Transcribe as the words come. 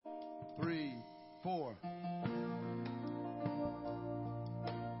3, 4.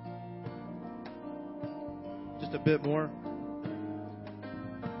 Just a bit more.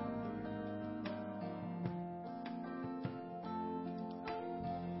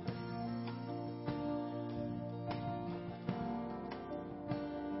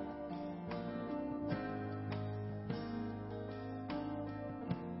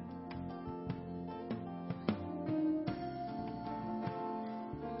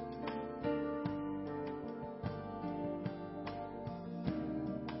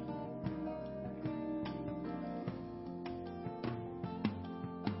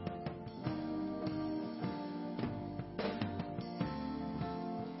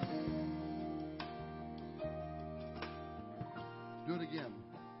 Do it again.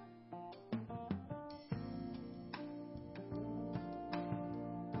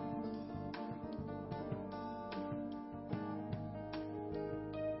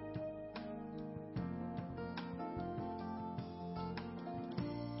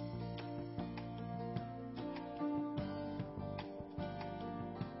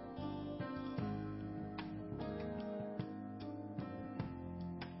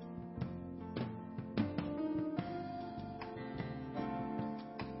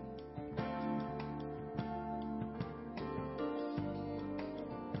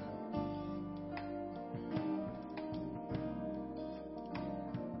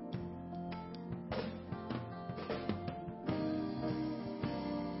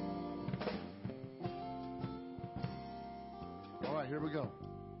 All right, here we go.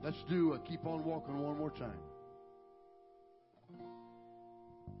 Let's do Keep On Walking one more time.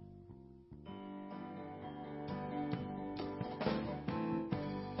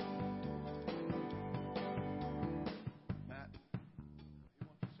 Matt, you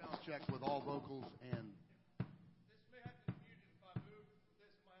want the sound check with all vocals and... This may have to be muted if I move.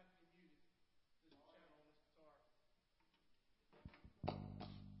 This might have to be muted. This channel on this guitar.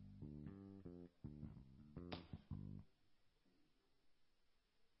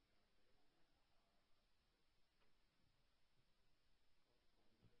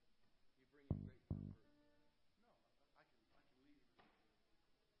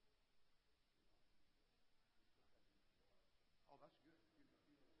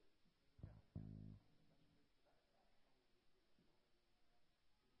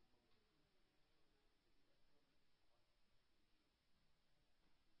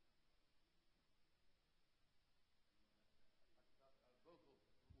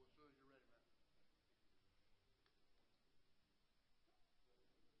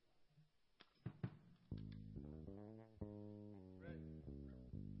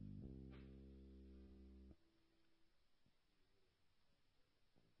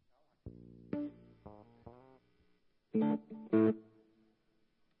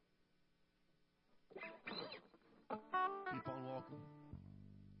 Keep on walking.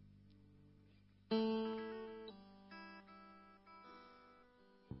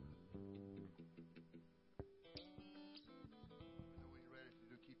 When you're ready to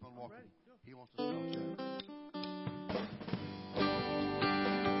do Keep On Walking, he wants to sound check.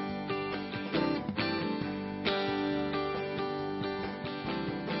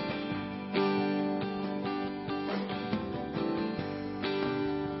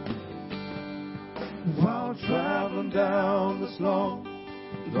 While traveling down this long,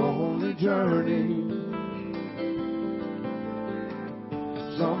 lonely journey,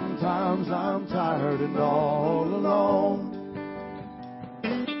 sometimes I'm tired and all alone,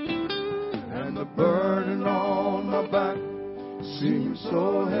 and the burden on my back seems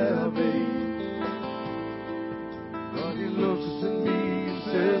so heavy. But he looks at me and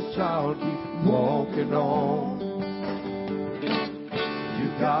says, child, keep walking on. You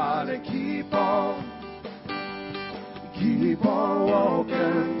gotta keep on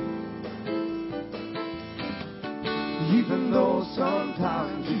walking, even though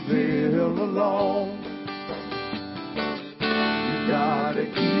sometimes you feel alone. You gotta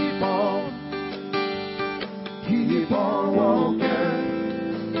keep on walking,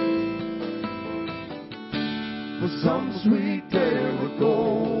 for some sweet day we're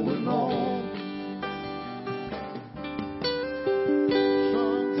going home.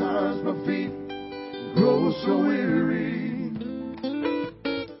 Sometimes my feet grow so weary,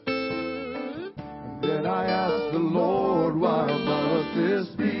 and I ask the Lord, why must this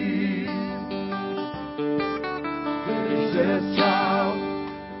be? And he says, child,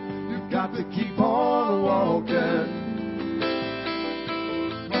 you've got to keep on walking,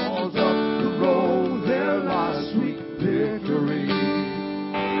 'cause up the road there lies sweet victory.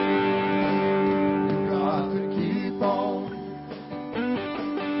 You've got to keep on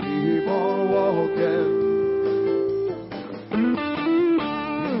walking.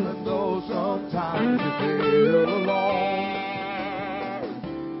 Even though sometimes you feel alone,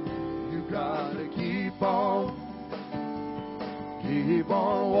 you gotta keep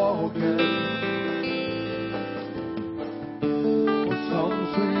on walking. For some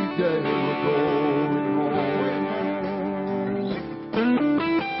sweet day we're going home.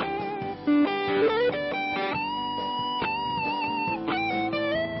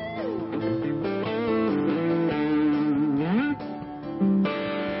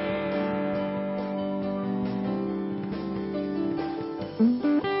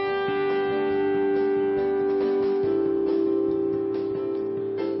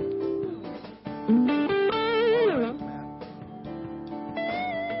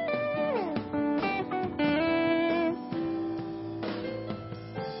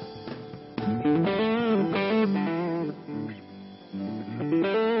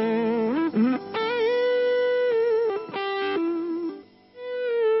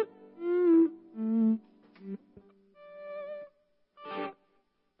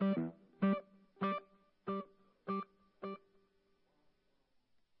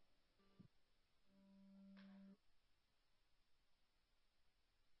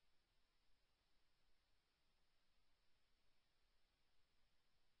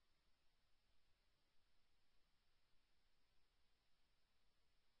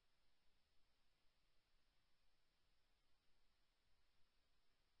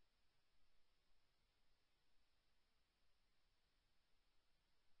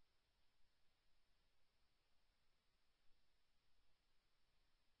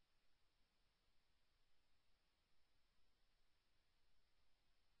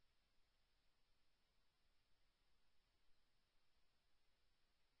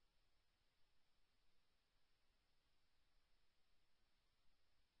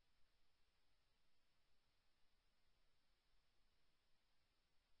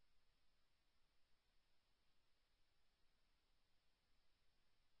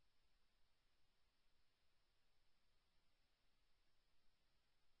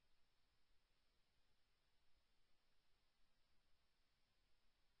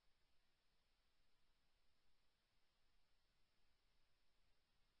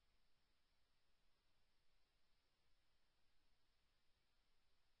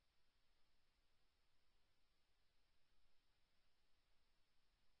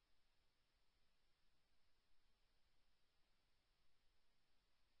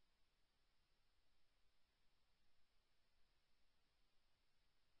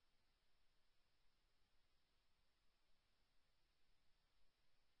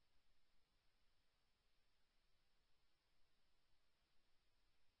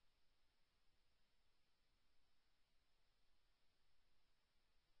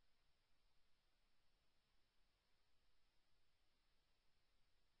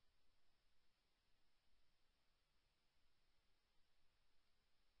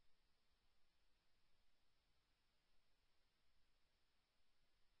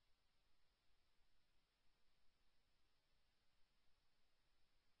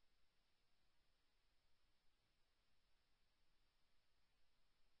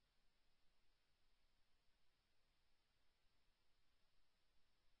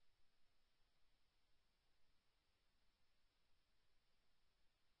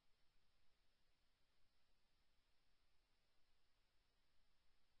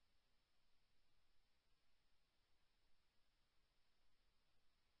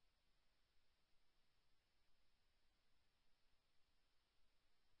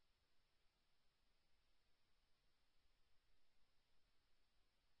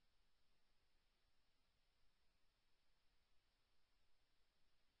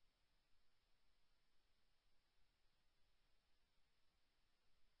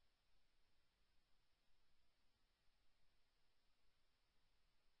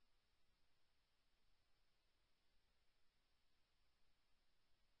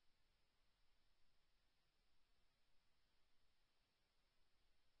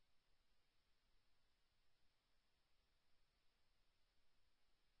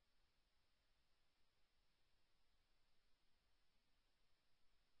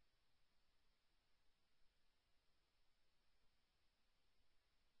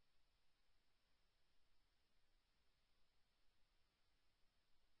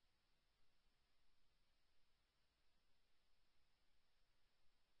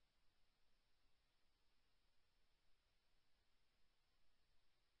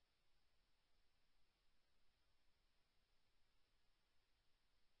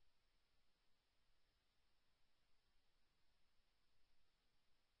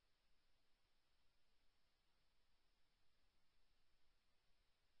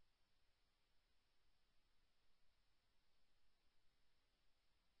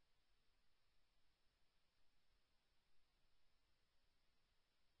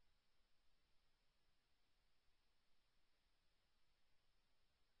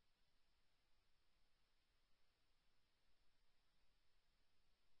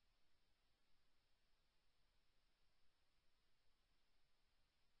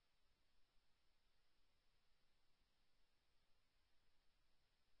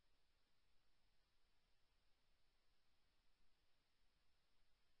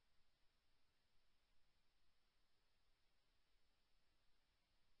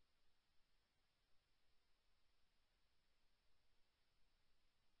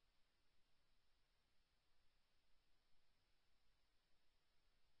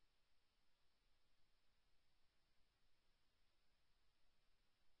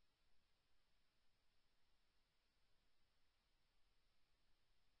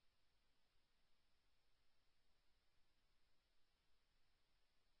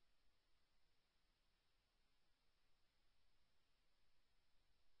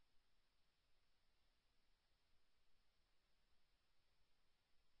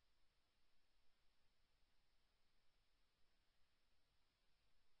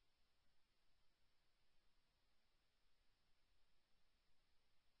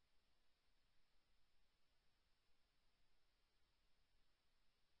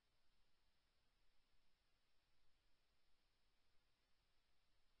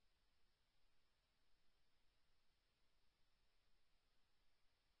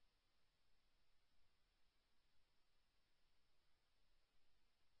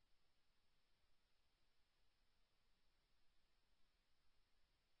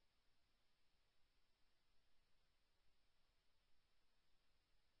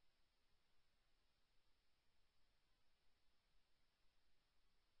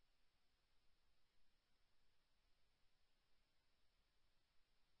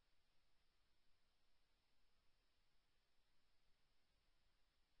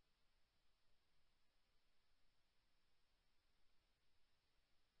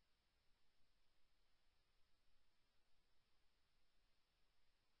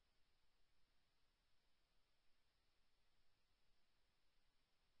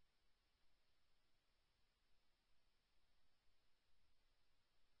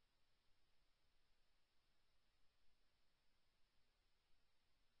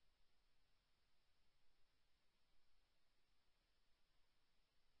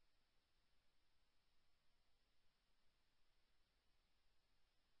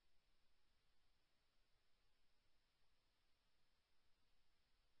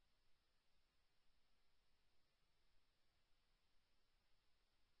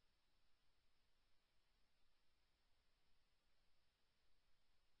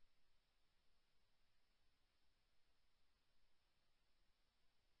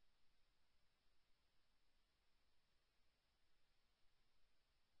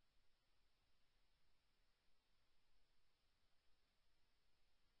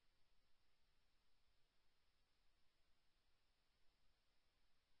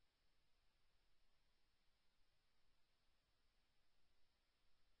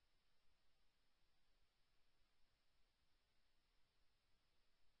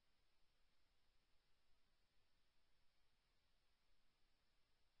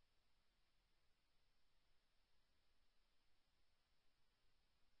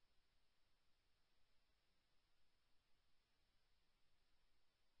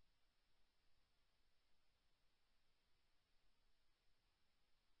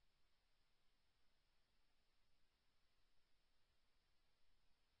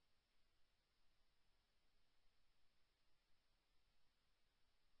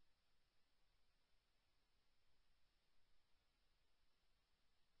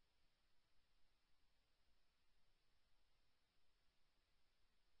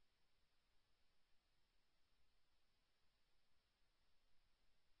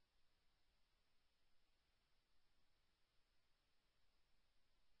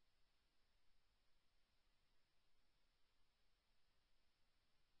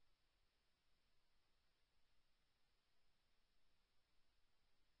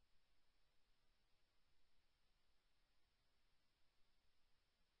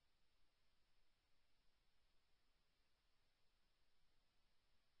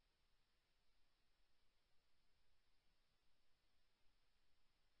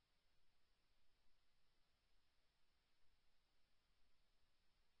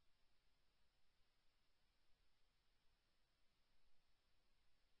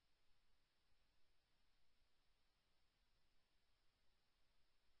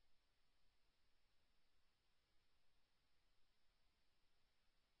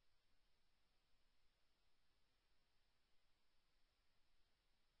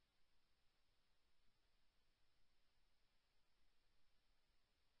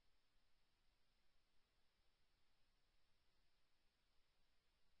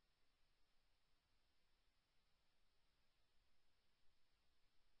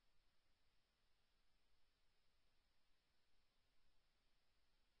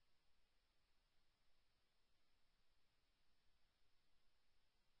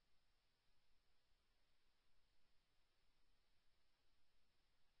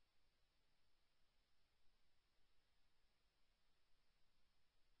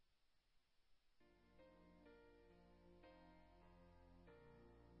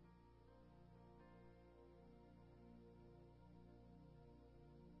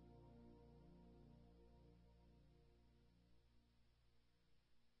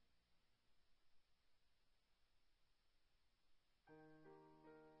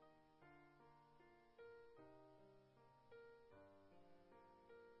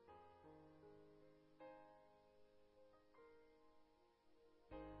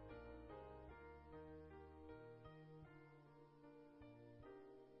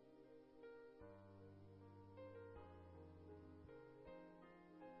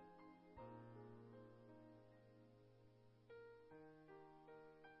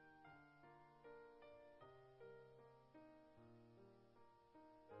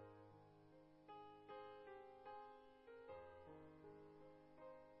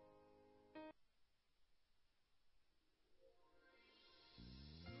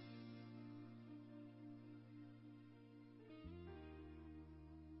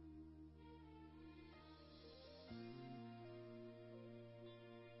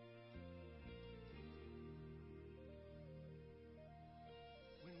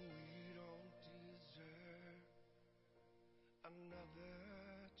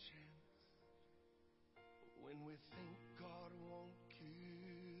 we think God won't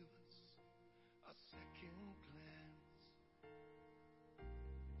give us a second glance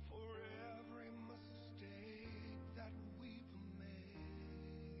for every mistake that we've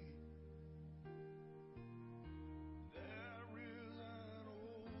made, there is an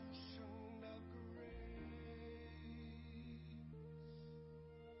ocean of grace.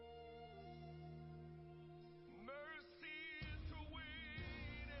 Mercy is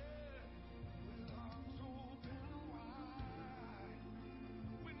waiting with arms open wide.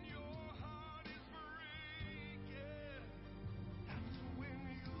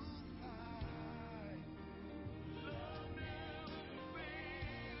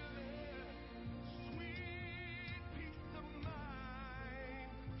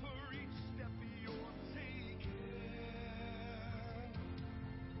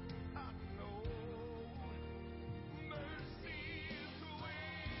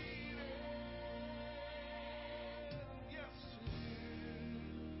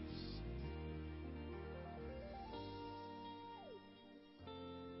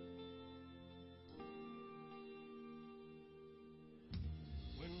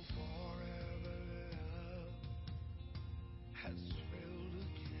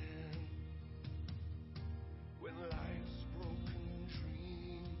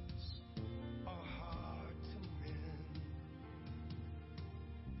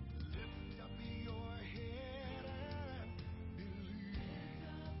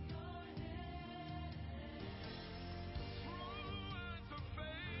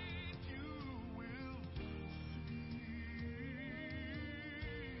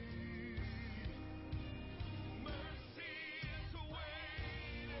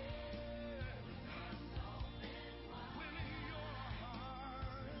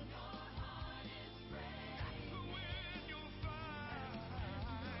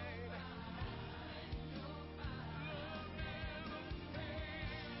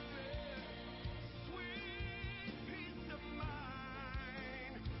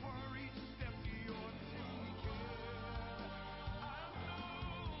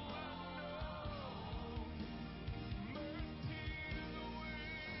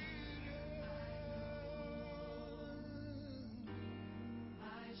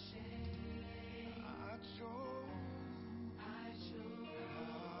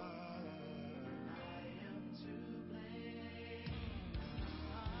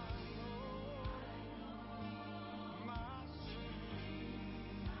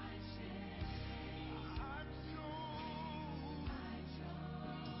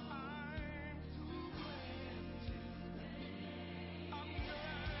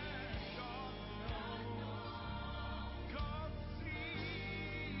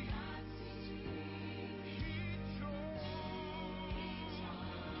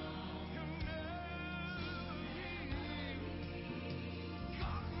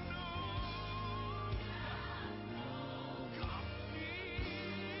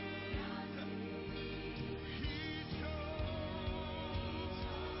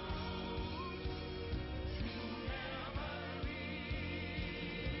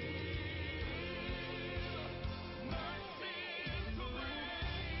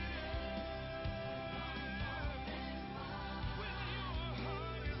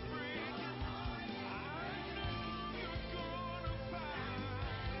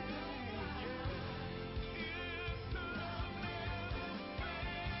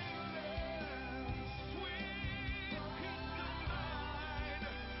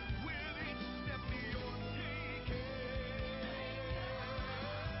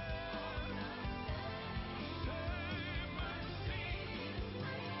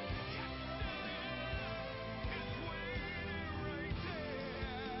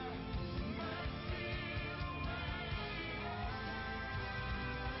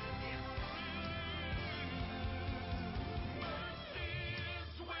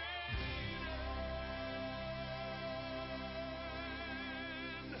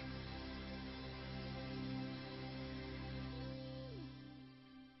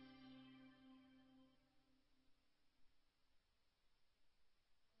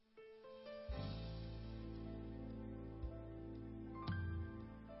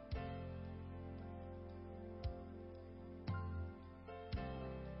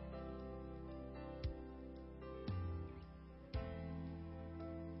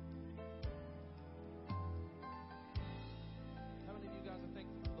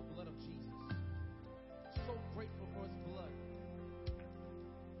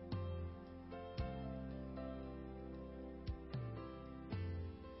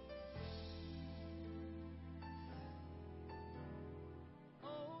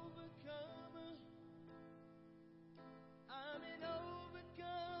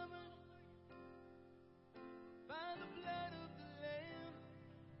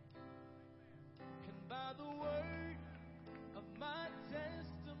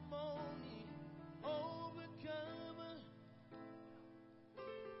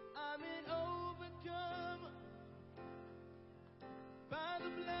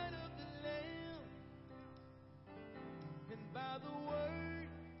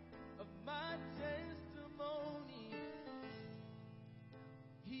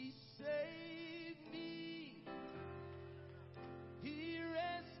 He saved me. He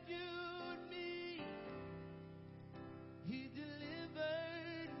rescued me. He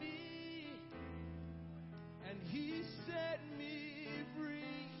delivered me. And He set me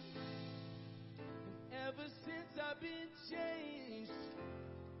free. And ever since I've been changed,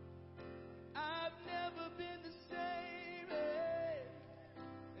 I've never been the same.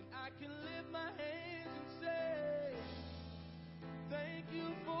 And I can lift my hands and say, thank you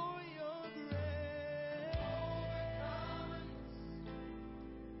for your grace.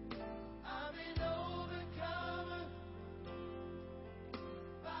 I'm an overcomer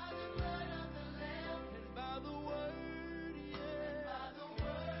by the blood of the Lamb and by the word, yeah. By the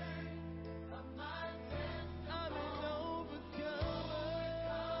word of my testimony. I'm an overcomer,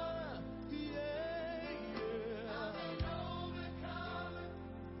 yeah, yeah.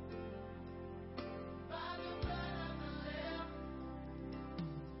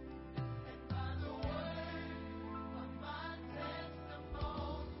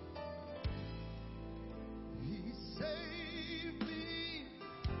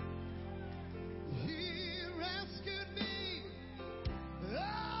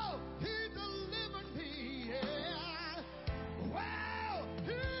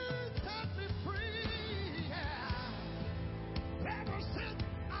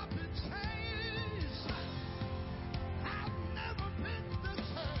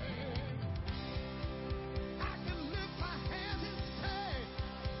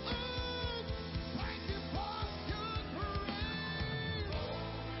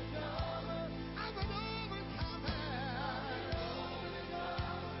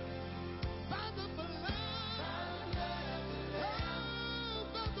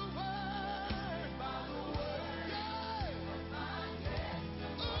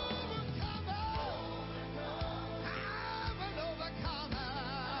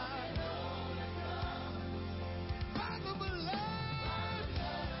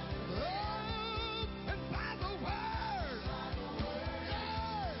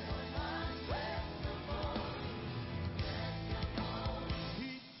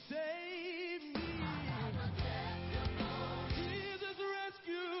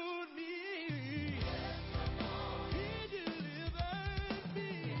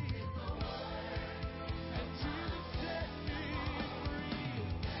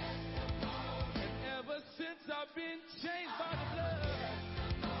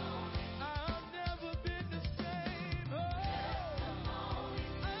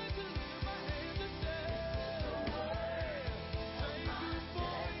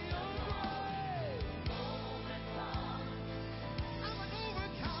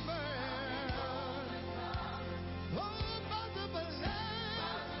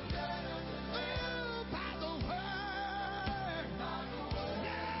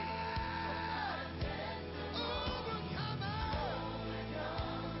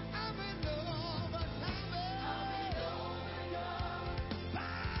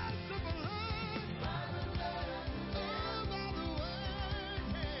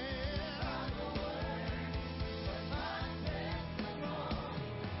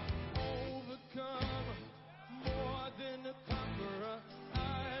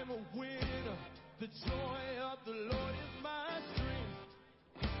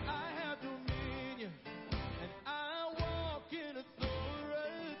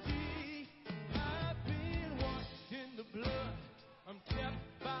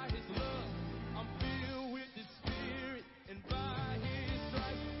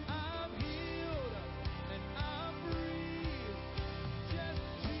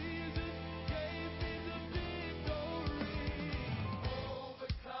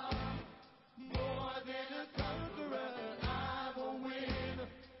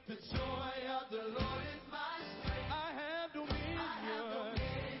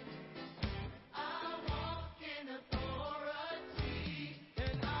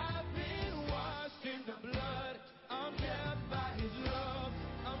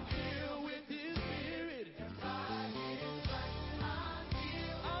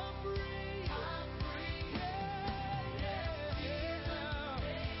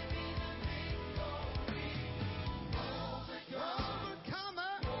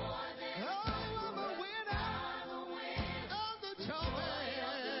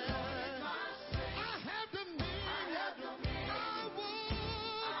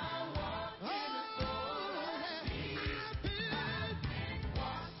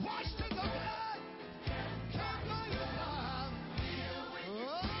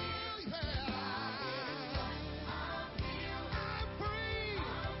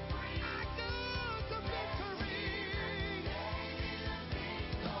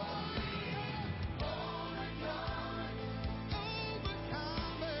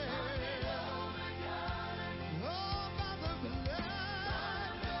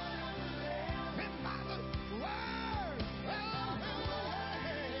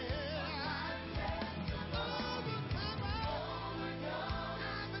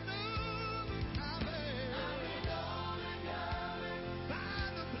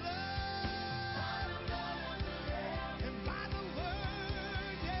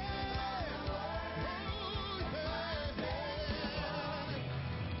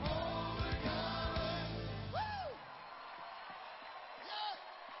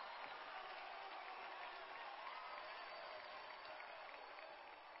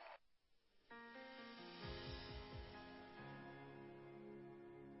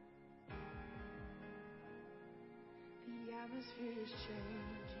 atmosphere is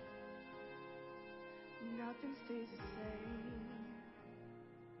changing. Nothing stays the same.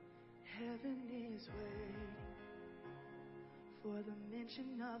 Heaven is waiting for the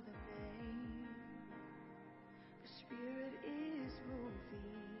mention of the name. The Spirit is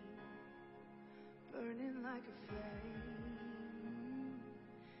moving, burning like a flame,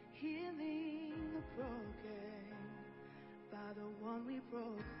 healing the broken by the one we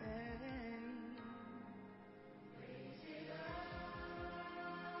proclaim. Raise it up,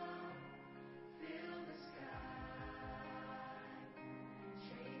 fill the sky.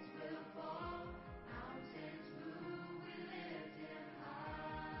 Chains will fall, mountains move, we lift Him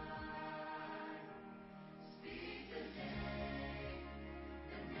high. Speak the name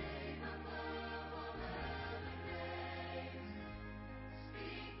above all other names.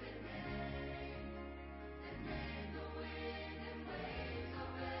 Speak the name the wind and waves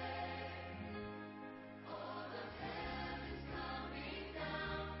obey. All of heaven's coming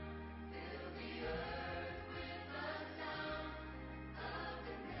down, fill the earth with the sound of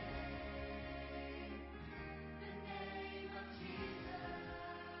the name of Jesus.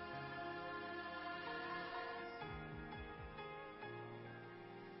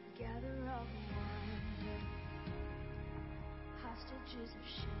 Gather all who wander, hostages of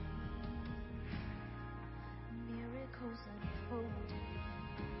shame, miracles unfolding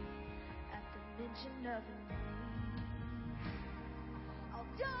at the mention of a name. All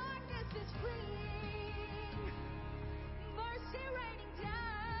darkness is fleeing, mercy raining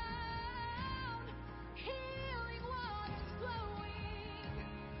down, healing waters flowing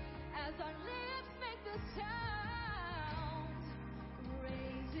as our lips make the sound.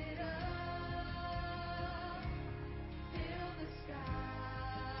 Raise it up, fill the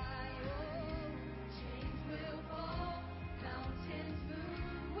sky. Oh, chains will fall, mountains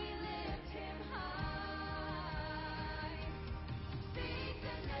move, we lift Him high. Speak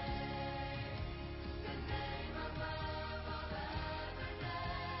the name above all other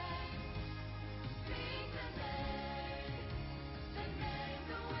names. Speak the name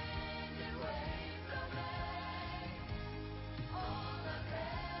the wind and waves obey. All of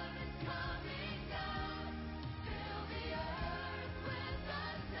heaven's coming down, fill the earth with the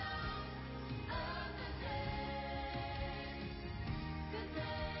sound of the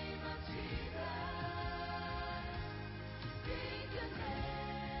name of Jesus. Speak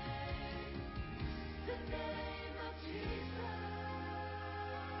the name of Jesus.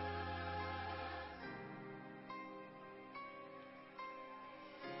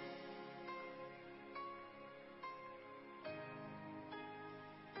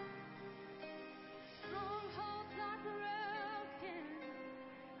 Strongholds are broken.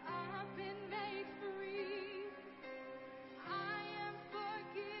 I've been made free. I am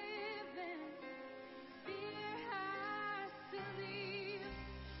forgiven. Fear has to leave.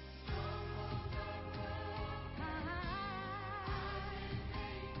 Strongholds are broken. I've been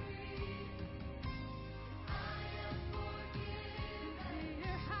made free. I am forgiven.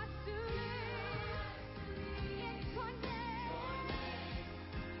 Fear has to leave. It's your name.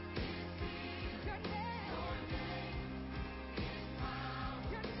 Your name is power.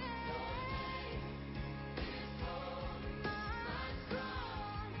 Your name is holy. My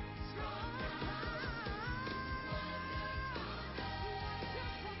strong tower. Wonderful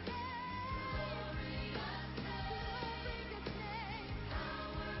name. Glorious name.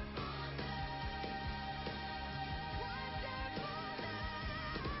 Powerful name. Wonderful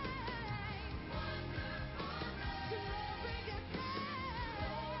name. Wonderful name. Glorious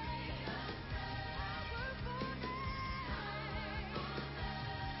name. Powerful name.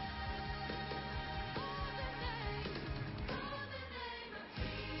 Call the name of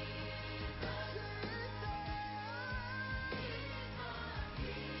Jesus.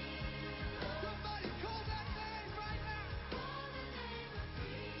 Somebody call that name right now. Call the name of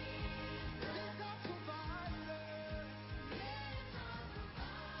Jesus. He's our provider. He's our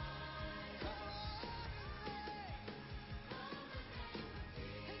provider. Call His name. Call the name of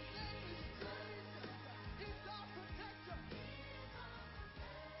Jesus. His name is Jesus. He's our protector. He's our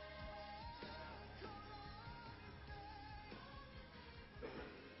protector.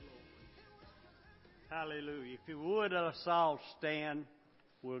 Hallelujah. If you would, let us all stand.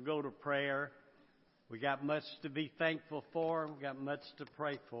 We'll go to prayer. We got much to be thankful for. We got much to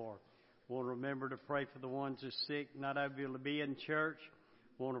pray for. We'll remember to pray for the ones who are sick, not able to be in church.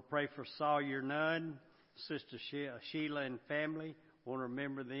 Want to pray for Sawyer Nunn, Sister Sheila and family. Want to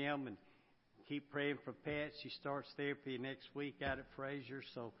remember them and keep praying for Pat. She starts therapy next week out at Frazier,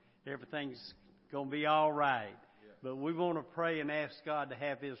 so everything's going to be all right. But we want to pray and ask God to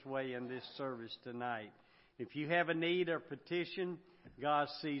have His way in this service tonight. If you have a need or petition, God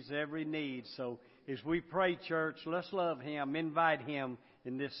sees every need. So as we pray, church, let's love Him. Invite Him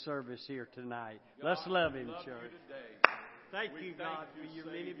in this service here tonight. Let's love Him, church. Thank you, God, for your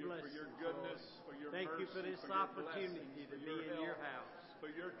many blessings. For your goodness, for your Thank you for mercy, this for your opportunity blessings, to for be in your house. For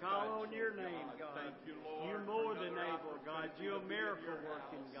your Call touch, on your oh name, God. God. Thank you, Lord, You're for more than another able, God. opportunity You're a to be in miracle your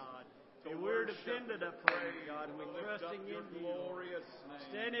working, house. God. To And we're worship, dependent to upon you, praise, God. to And we're lift up trusting your in you, Lord. glorious name,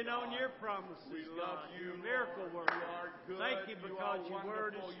 Standing on God. your promises, We God. love you, You're a miracle Lord. worker. You are good. Thank you You because are your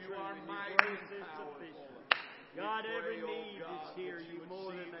word is wonderful. You true. are And mighty your grace and is powerful. sufficient. We God, pray, every oh need God, is here. that You would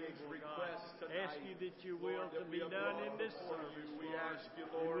more see than these able, God. requests tonight. Ask you that your will Lord, to that be we have done brought in this before service, you. We Lord. ask you,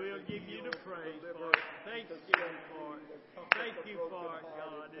 And Lord, we'll to give you heal, the praise deliver, for it. Thank to you save, for it. to comfort Thank the you for it,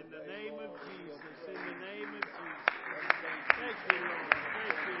 God. In the brokenhearted name of today, Jesus. Lord. In the name of Jesus. Thank you, Lord.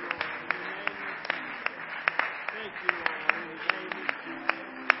 Thank you, Lord. In the name of Jesus. Thank you, Lord. In the name of Jesus.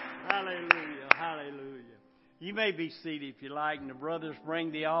 Hallelujah. Hallelujah. You may be seated if you like, and the brothers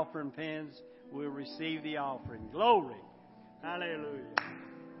bring the offering pens. We'll receive the offering. Glory. Hallelujah.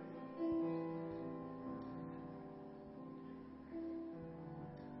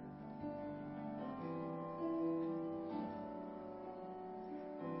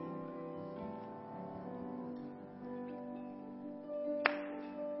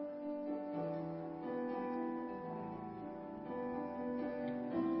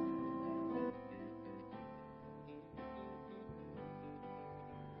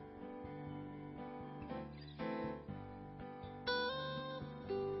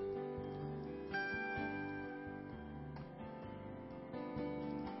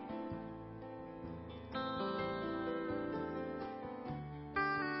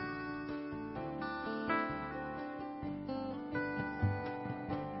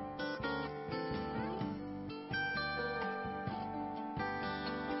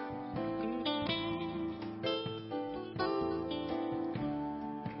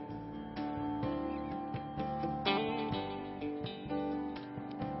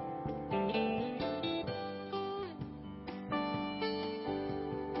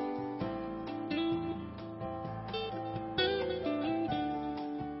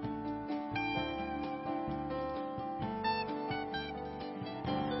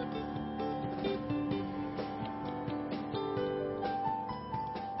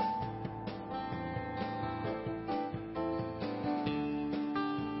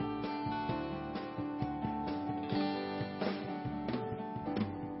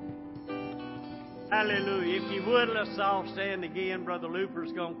 Hallelujah. If you would, let's all stand again. Brother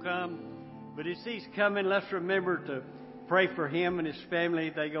Looper's going to come. But as he's coming, let's remember to pray for him and his family.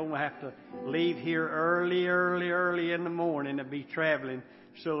 They're going to have to leave here early in the morning to be traveling.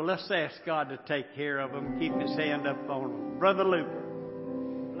 So let's ask God to take care of them. Keep his hand up on them. Brother Looper.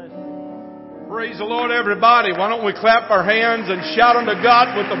 Bless you. Praise the Lord, everybody. Why don't we clap our hands and shout unto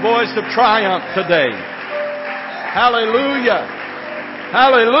God with the voice of triumph today. Hallelujah.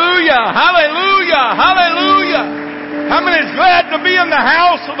 Hallelujah. Hallelujah. Hallelujah. How many is glad to be in the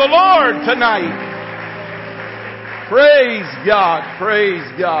house of the Lord tonight? Praise God. Praise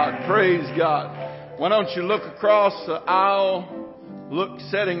God. Praise God. Why don't you look across the aisle,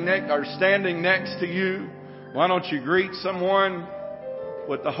 standing next to you. Why don't you greet someone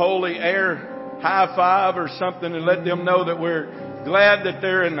with the holy air high five or something and let them know that we're glad that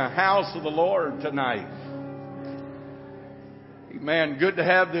they're in the house of the Lord tonight. Amen. Good to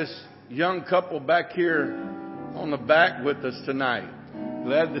have this young couple back here on the back with us tonight.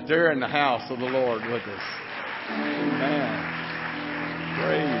 Glad that they're in the house of the Lord with us. Amen.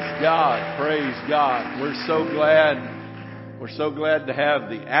 Praise God. Praise God. We're so glad. We're so glad to have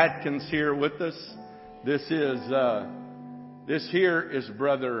the Atkins here with us. This here is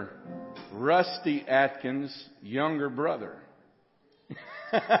Brother Rusty Atkins' younger brother.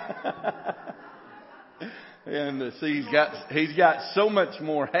 And see, he's got so much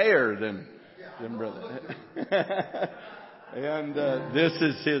more hair than brother. And this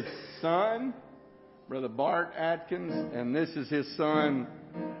is his son, Brother Bart Atkins, and this is his son,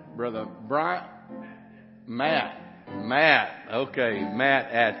 Brother Matt. Okay,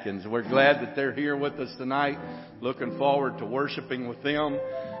 Matt Atkins. We're glad that they're here with us tonight. Looking forward to worshiping with them.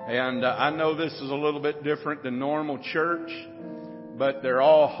 And I know this is a little bit different than normal church, but they're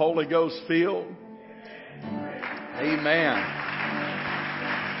all Holy Ghost filled. Amen.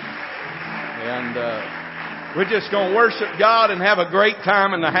 And we're just going to worship God and have a great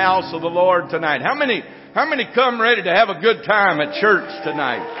time in the house of the Lord tonight. How many come ready to have a good time at church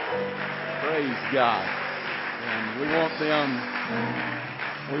tonight? Praise God. And we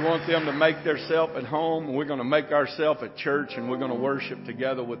want them to make themselves at home. We're going to make ourselves at church, and we're going to worship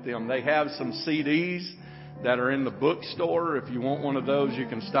together with them. They have some CDs that are in the bookstore. If you want one of those, you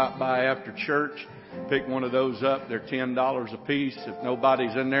can stop by after church. Pick one of those up. They're $10 a piece. If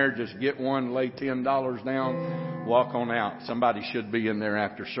nobody's in there, just get one, lay $10 down, walk on out. Somebody should be in there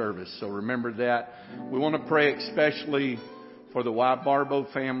after service. So remember that. We want to pray especially for the Y. Barbo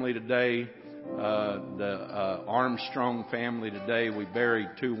family today, the Armstrong family today. We buried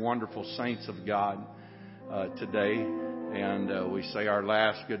two wonderful saints of God today. And we say our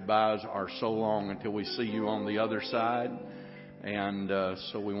last goodbyes are so long until we see you on the other side. And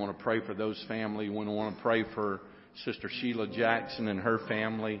so we want to pray for those family. We want to pray for Sister Sheila Jackson and her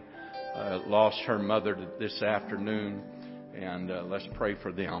family. Lost her mother this afternoon. And let's pray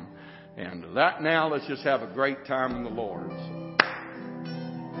for them. And that now, let's just have a great time in the Lord.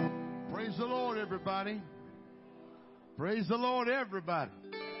 Praise the Lord, everybody. Praise the Lord, everybody.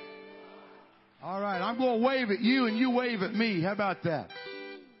 All right, I'm going to wave at you and you wave at me. How about that?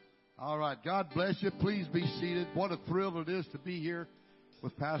 All right, God bless you. Please be seated. What a thrill it is to be here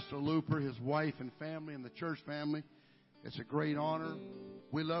with Pastor Looper, his wife and family, and the church family. It's a great honor.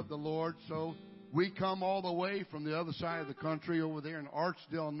 We love the Lord. So we come all the way from the other side of the country over there in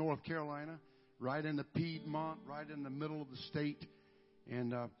Archdale, North Carolina, right in the Piedmont, right in the middle of the state.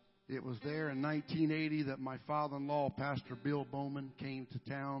 And it was there in 1980 that my father-in-law, Pastor Bill Bowman, came to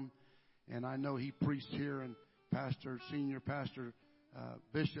town. And I know he preached here, and Senior Pastor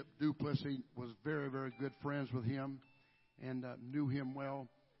Bishop Duplessis was very, very good friends with him and knew him well.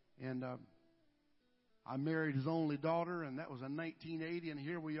 And I married his only daughter, and that was in 1980. And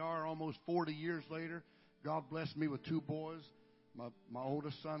here we are almost 40 years later. God blessed me with two boys. My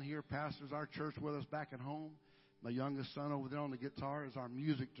oldest son here pastors our church with us back at home. My youngest son over there on the guitar is our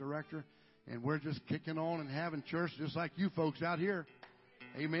music director. And we're just kicking on and having church just like you folks out here.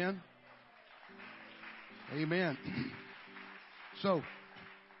 Amen. Amen. So,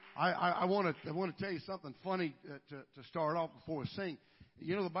 I want to tell you something funny to start off before we sing.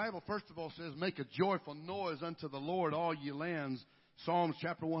 You know, the Bible, first of all, says, make a joyful noise unto the Lord, all ye lands. Psalms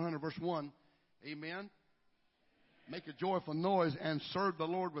chapter 100, verse 1. Amen. Make a joyful noise and serve the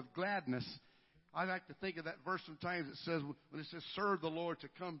Lord with gladness. I like to think of that verse sometimes. It says, when it says, serve the Lord, to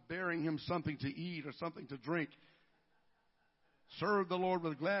come bearing him something to eat or something to drink. Serve the Lord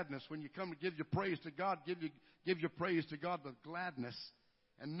with gladness. When you come to give your praise to God, give your praise to God with gladness.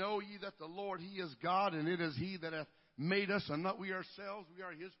 And know ye that the Lord, he is God, and it is he that hath made us, and not we ourselves. We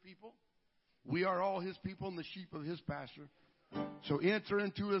are his people. We are all his people and the sheep of his pasture. So enter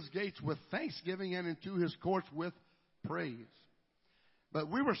into his gates with thanksgiving and into his courts with praise. But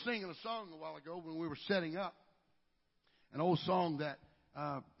we were singing a song a while ago when we were setting up. An old song that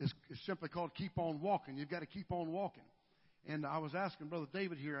is simply called Keep On Walking. You've got to keep on walking. And I was asking Brother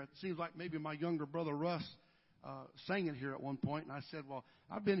David here, it seems like maybe my younger brother Russ sang it here at one point. And I said, well,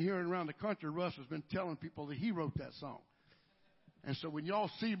 I've been hearing around the country, Russ has been telling people that he wrote that song. And so when y'all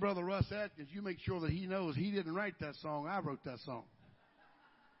see Brother Russ Atkins, you make sure that he knows he didn't write that song. I wrote that song.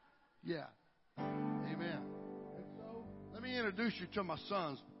 Yeah. Amen. And so let me introduce you to my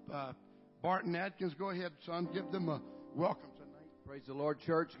sons. Barton Atkins, go ahead, son. Give them a welcome. Praise the Lord,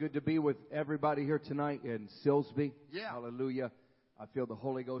 church. Good to be with everybody here tonight in Silsbee. Yeah. Hallelujah. I feel the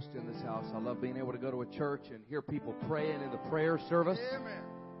Holy Ghost in this house. I love being able to go to a church and hear people praying in the prayer service. Amen.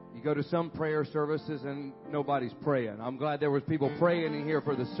 You go to some prayer services and nobody's praying. I'm glad there was people praying in here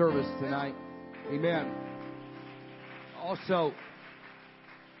for the service tonight. Amen. Also,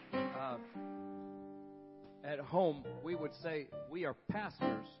 at home, we would say we are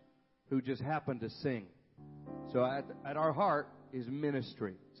pastors who just happen to sing. So at our heart is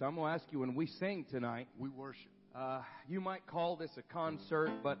ministry. So I'm going to ask you, when we sing tonight, we worship. You might call this a concert,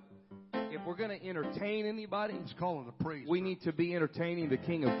 but if we're going to entertain anybody, let's call it a praise. We need to be entertaining the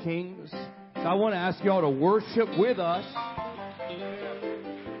King of Kings. So I want to ask y'all to worship with us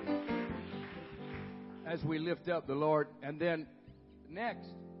as we lift up the Lord. And then next,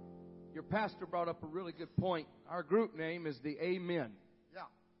 your pastor brought up a really good point. Our group name is the Amen. Yeah.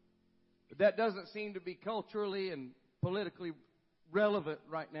 But that doesn't seem to be culturally and politically relevant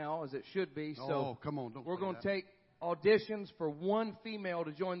right now as it should be. So come on, we're going to take auditions for one female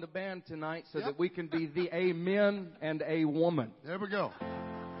to join the band tonight so that we can be the Amen and a woman. There we go.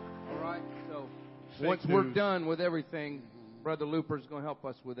 All right. So once we're done with everything, Brother Looper's going to help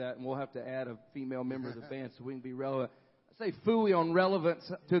us with that, and we'll have to add a female member of the band so we can be relevant. I say phooey on relevance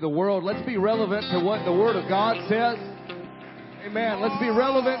to the world. Let's be relevant to what the Word of God says. Amen. Let's be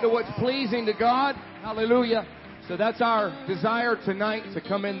relevant to what's pleasing to God. Hallelujah. So that's our desire tonight, to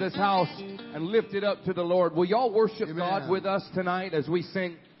come in this house and lift it up to the Lord. Will y'all worship God with us tonight as we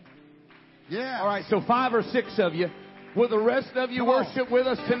sing? Yeah. All right, so 5 or 6 of you, Will the rest of you Come on. worship with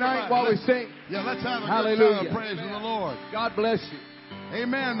us tonight Everybody, while we let's- sing? Yeah, let's have a good Hallelujah. time praising the Lord. God bless you.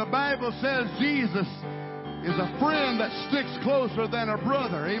 Amen. The Bible says Jesus is a friend that sticks closer than a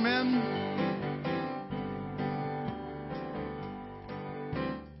brother. Amen.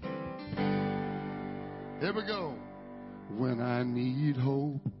 Here we go. When I need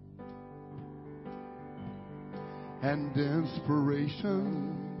hope and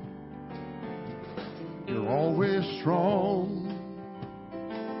inspiration, you're always strong.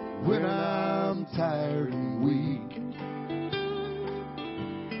 When I'm tired and weak,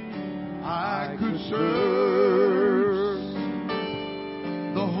 I could search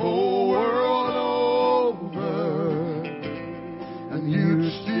the whole world over, and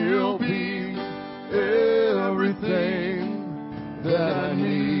you'd still be everything that I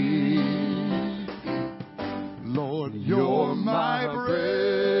need. Lord, you're my bread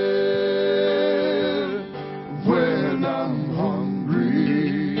when I'm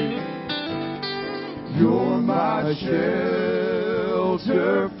hungry. You're my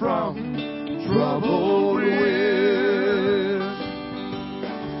shelter from troubled winds,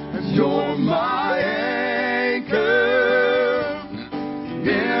 and you're my anchor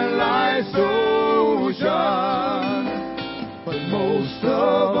in life's ocean. But most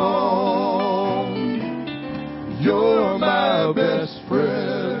of all, you're my best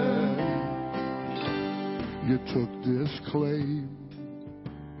friend. You took this clay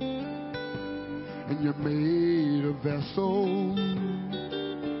and you made a vessel.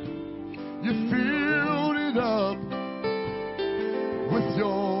 You filled it up with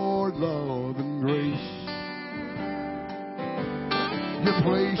your love and grace. You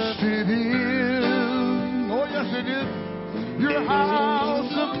placed it in, oh yes it did, your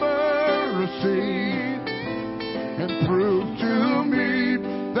house of mercy, and proved to me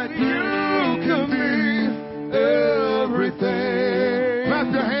that you can be everything. Clap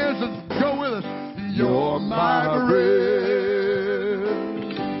your hands and go with us. You're my bread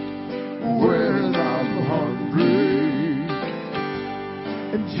when I'm hungry,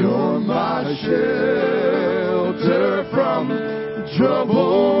 and you're my shelter from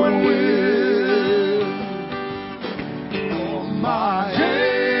trouble and wind. You're my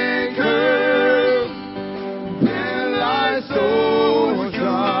anchor in life's ocean,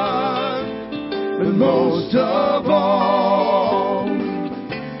 and most of all,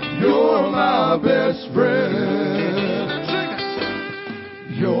 you're my best friend.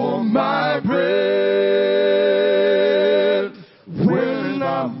 You're my bread when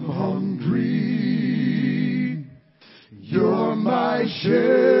I'm hungry. You're my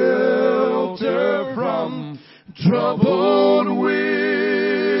shelter from troubled wind.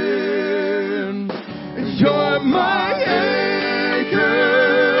 You're my anchor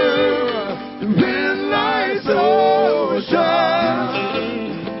in life's ocean.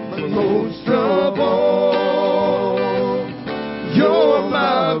 But most of all, you're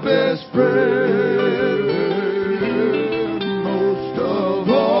my best friend. Most of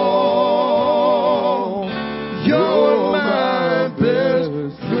all, you're my best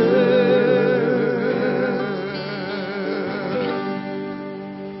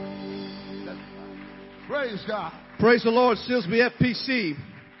friend. Praise God. Praise the Lord, SilsbeeFPC.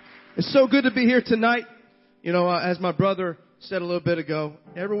 It's so good to be here tonight. You know, as my brother said a little bit ago,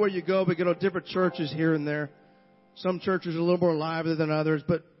 everywhere you go, we go to different churches here and there. Some churches are a little more lively than others,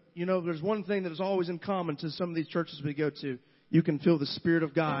 but you know, there's one thing that is always in common to some of these churches we go to. You can feel the Spirit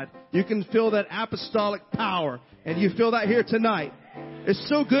of God. You can feel that apostolic power, and you feel that here tonight. It's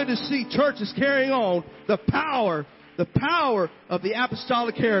so good to see churches carrying on the power of the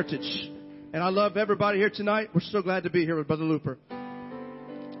apostolic heritage. And I love everybody here tonight. We're so glad to be here with Brother Looper.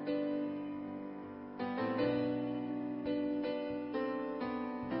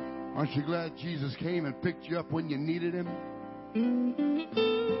 Aren't you glad Jesus came and picked you up when you needed him?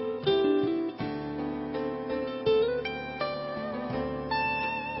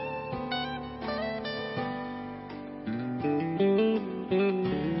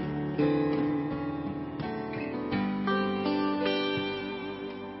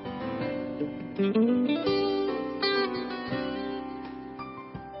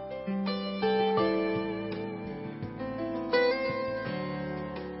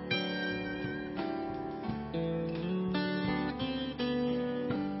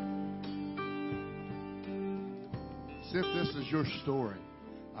 See if this is your story.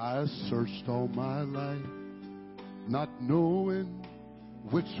 I searched all my life, not knowing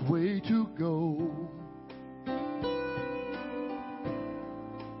which way to go.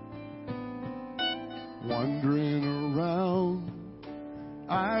 Wandering around,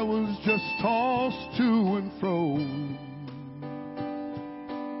 I was just tossed to and fro.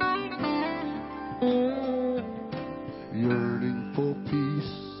 Yearning for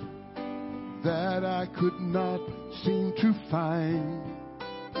peace that I could not seem to find.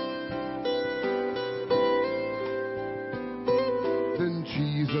 Then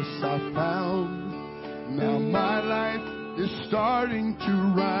Jesus I found. Now my life is starting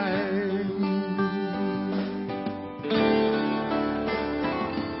to rhyme.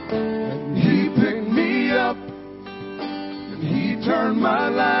 And He picked me up, and He turned my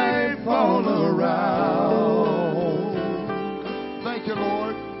life all around. Thank you,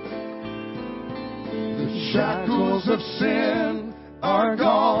 Lord. The shackles of sin are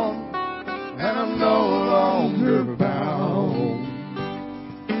gone, and I'm no longer bound.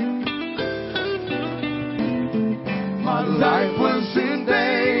 My life was in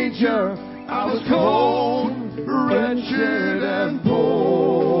danger. I was cold, wretched, and poor.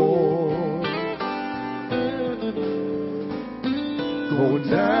 Going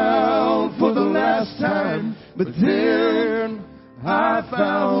down for the last time, but then I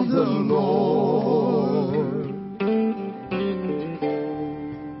found the Lord.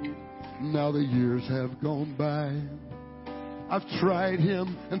 Now the years have gone by. I've tried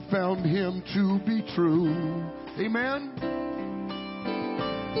Him and found Him to be true. Amen?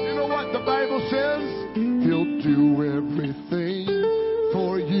 You know what the Bible says? He'll do everything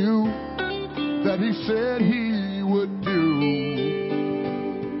for you that He said He would do.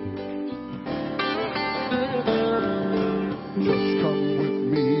 Just come with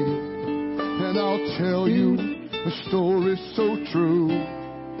me and I'll tell you a story so true.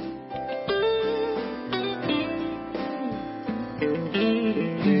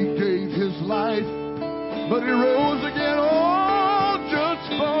 He gave His life, but He rose again, all just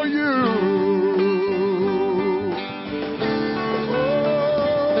for you.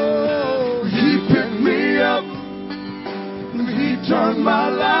 Oh, He picked me up, and He turned my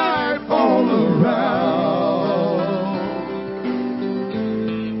life all around.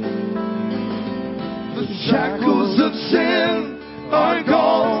 The shackles of sin are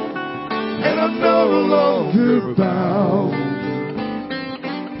gone, and I'm no longer bound.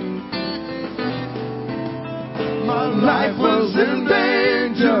 My life was in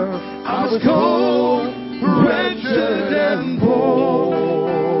danger. I was cold, wretched, and poor.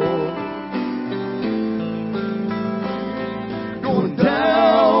 Going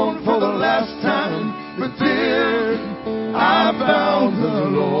down for the last time, but then I found the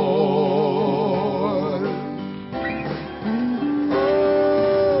Lord.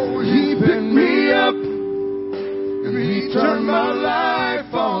 Oh, He picked me up, and He turned my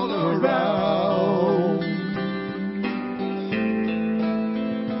life all around.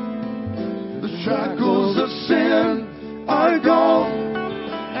 Shackles of sin are gone,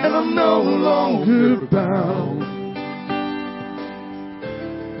 and I'm no longer bound.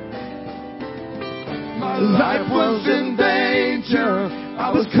 My life was in danger.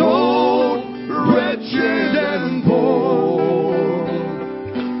 I was cold, wretched, and poor.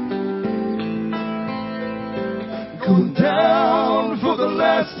 Going down for the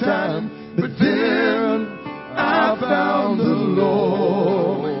last time, but then I found the Lord.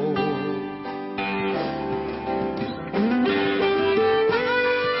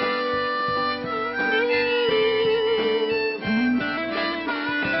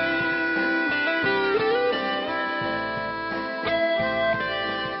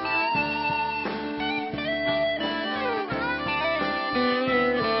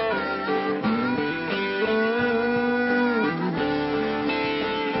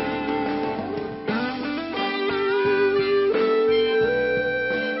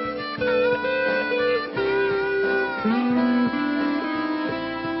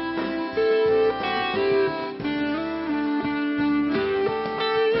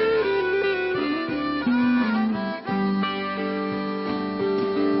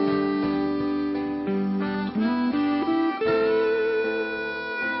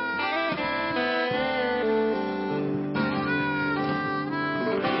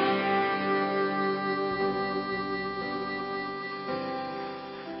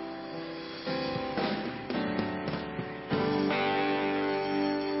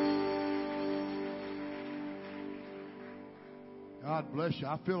 God bless you.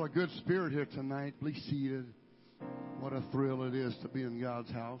 I feel a good spirit here tonight. Please seated. What a thrill it is to be in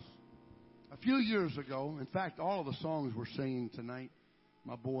God's house. A few years ago, in fact, all of the songs we're singing tonight,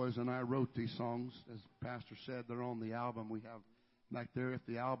 my boys and I wrote these songs. As Pastor said, they're on the album we have back there. If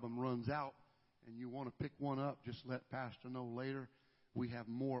the album runs out and you want to pick one up, just let Pastor know later. We have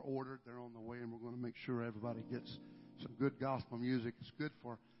more ordered. They're on the way, and we're going to make sure everybody gets some good gospel music. It's good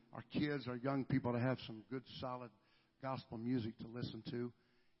for our kids, our young people to have some good, solid gospel music to listen to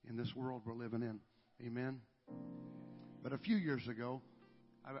in this world we're living in. Amen. But a few years ago,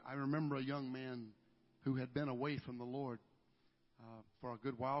 I remember a young man who had been away from the Lord for a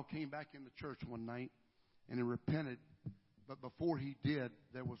good while, came back into church one night, and he repented. But before he did,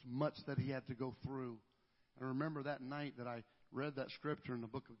 there was much that he had to go through. I remember that night that I read that scripture in the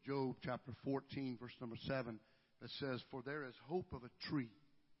book of Job, chapter 14, verse number 7, that says, "For there is hope of a tree,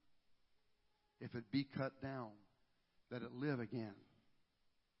 if it be cut down, that it live again."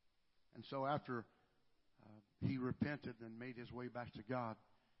 And so after he repented and made his way back to God,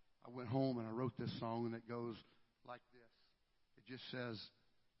 I went home and I wrote this song, and it goes like this. It just says,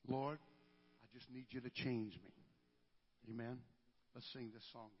 "Lord, I just need you to change me." Amen. Let's sing this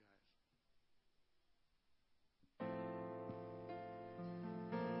song, guys.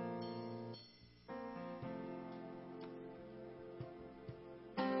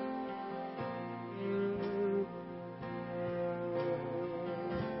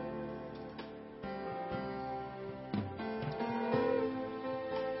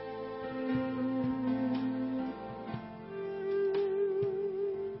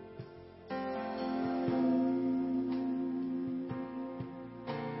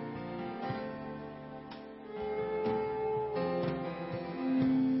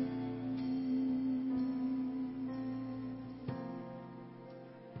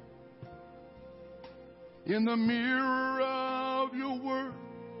 In the mirror of your word,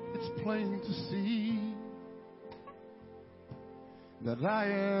 it's plain to see that I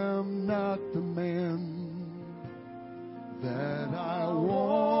am not the man that I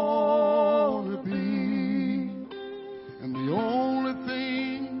want to be. And the only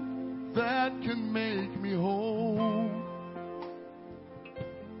thing that can make me whole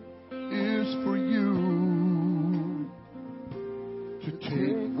is for you to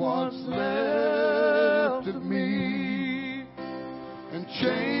take what's left of me and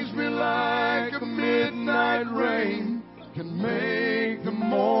change me like a midnight rain can make the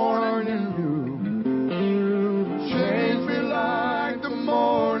morning new. Change me like the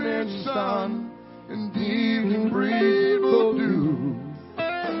morning sun and the evening breeze will do.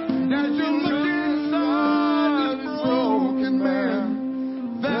 As you look inside this broken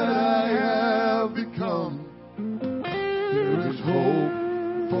man that I have become, there is hope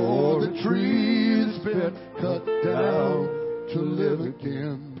for the tree that's been cut down to live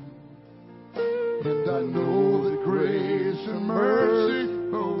again. And I know that grace and mercy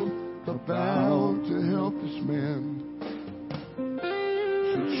both are bound to help this man.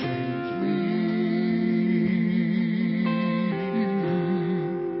 So change me.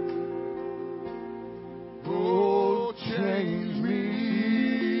 Oh, change me.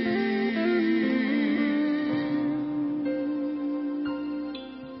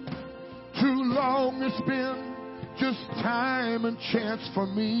 Too long it's been just time and chance for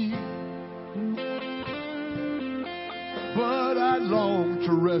me. But I long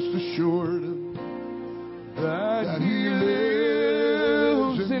to rest assured that He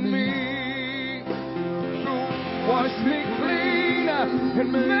lives in me. So wash me clean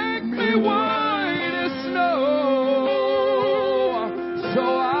and make me white as snow, so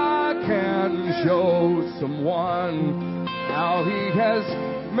I can show someone how He has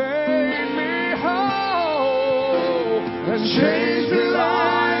made me whole. And change me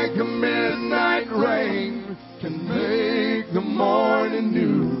like a midnight rain can make the morning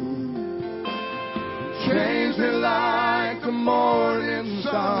new. Change me like the morning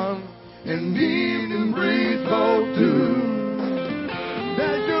sun and evening breeze both do.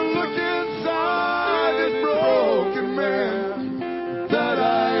 As you look inside this broken man that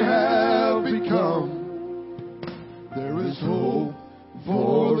I have become, there is hope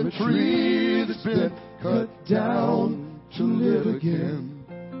for the tree that's been cut down to live again.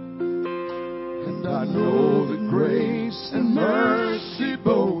 And I know that grace and mercy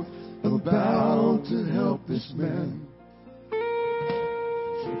both are bound to help this man.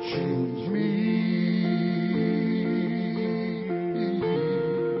 So change me.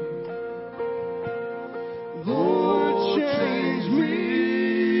 Lord, change me.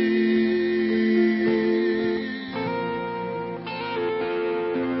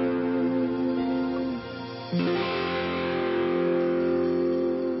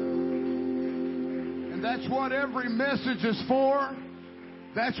 That's what every message is for.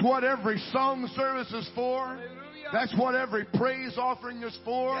 That's what every song service is for. Hallelujah. That's what every praise offering is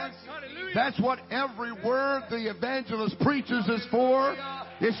for. Yes, hallelujah. That's what every word the evangelist preaches is for.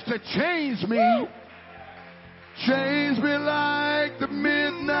 It's to change me. Change me like the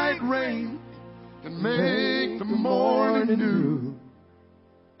midnight rain can make the morning new.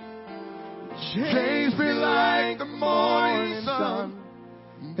 Change me like the morning sun,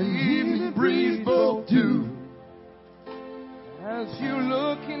 and the evening breeze both do. As you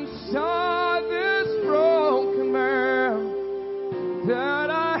look inside this broken man that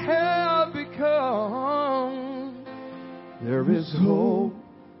I have become, there is hope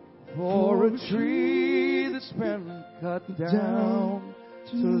for a tree that's been cut down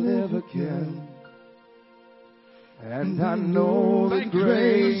to live again. And I know that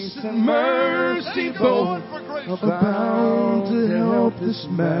grace and mercy both abound to help this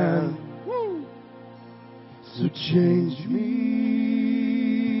man. So change me,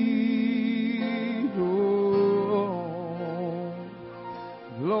 oh,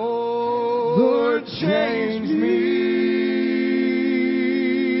 Lord, change me.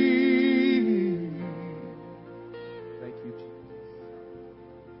 Thank you, Jesus.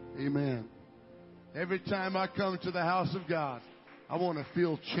 Amen. Every time I come to the house of God, I want to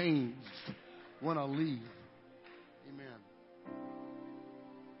feel changed when I leave. Amen.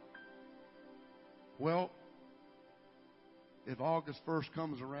 Well, if August 1st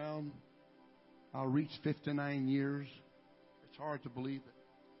comes around, I'll reach 59 years. It's hard to believe that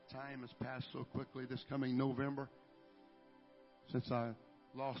time has passed so quickly. This coming November, since I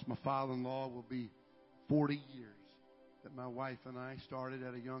lost my father-in-law, will be 40 years that my wife and I started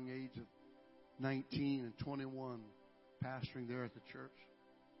at a young age of 19 and 21 pastoring there at the church.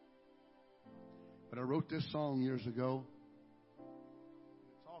 But I wrote this song years ago.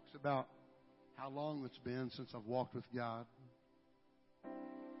 It talks about how long it's been since I've walked with God.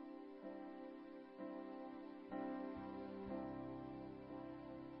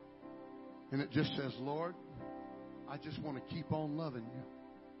 And it just says, Lord, I just want to keep on loving you.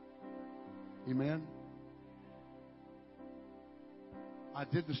 Amen. I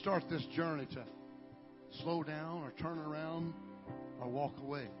didn't start this journey to slow down or turn around or walk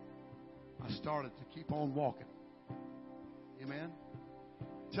away. I started to keep on walking. Amen.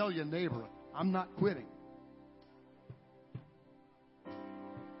 Tell your neighbor, I'm not quitting.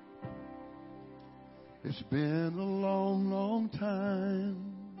 It's been a long, long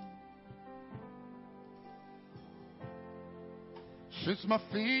time since my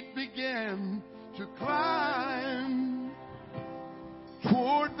feet began to climb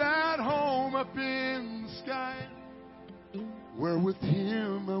toward that home up in the sky, where with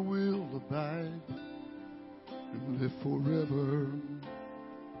Him I will abide and live forever.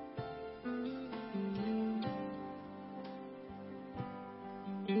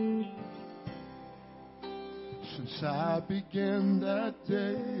 Since I began that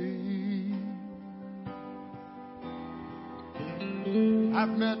day,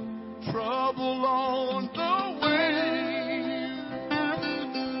 I've met trouble on the way,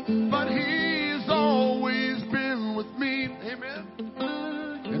 but He's always been with me. Amen.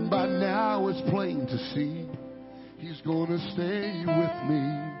 And by now it's plain to see He's gonna stay with me.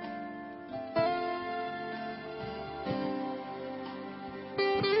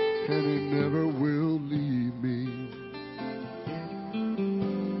 And He never will leave me.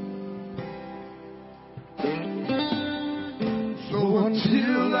 So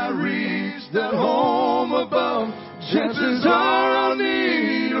until I reach that home above, chances are I'll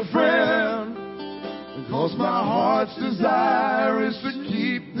need a friend. Because my heart's desire is to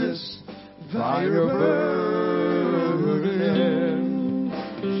keep this fire burning.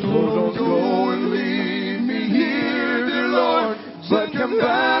 So don't go and leave me here, dear Lord, but come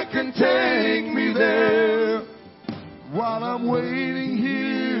back and take me there. While I'm waiting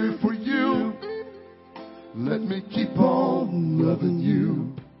here for you, let me keep on loving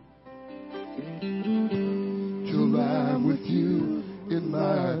you till I'm with you in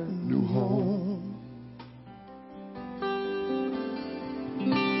my new home.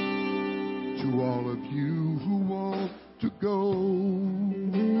 To all of you who want to go,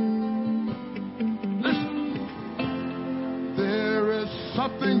 listen, there is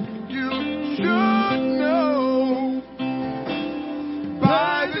something you should know.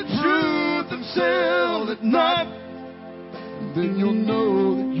 By the truth and sell it not, then you'll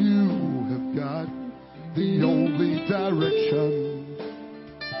know that you have got the only direction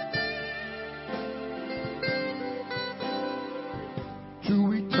to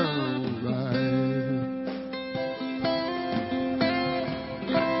eternal life.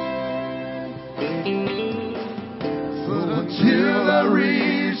 But until I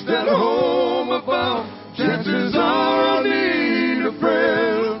reach that home above, chances are I'll need a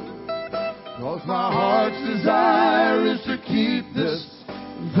friend. 'Cause my heart's desire is to keep this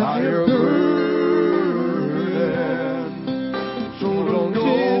fire burning. So don't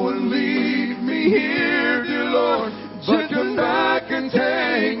go and leave me here, dear Lord, but come back and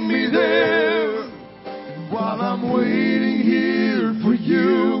take me there. While I'm waiting here for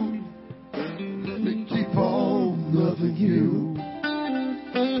you, let me keep on loving you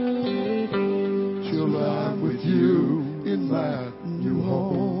till I'm with you in my new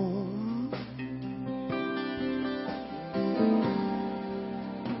home.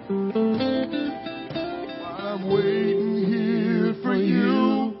 While I'm waiting here for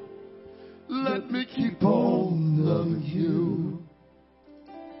you, let me keep on loving you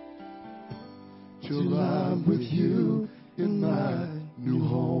till I'm with you in my new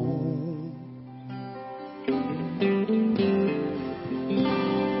home.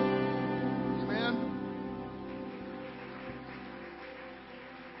 Amen.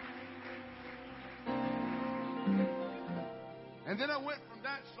 And then I went from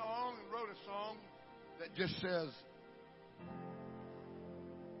that song and wrote a song that just says,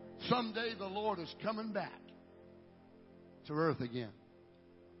 someday the Lord is coming back to earth again.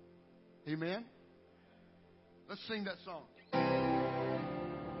 Amen? Let's sing that song.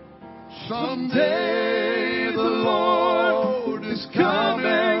 Someday the Lord is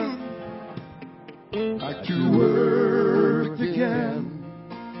coming back to earth again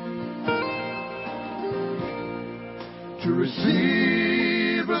to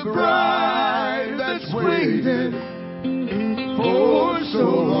receive a bride that's waited for so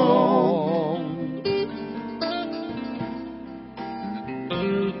long.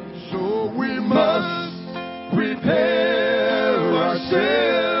 So we must prepare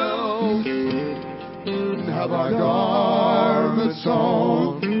ourselves and have our garments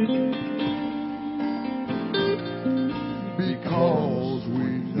on, because we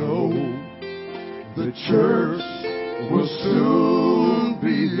know the church will soon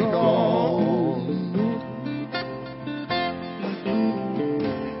be gone.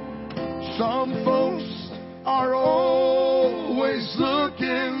 Some folks are always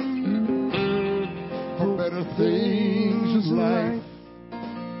looking for better things in life.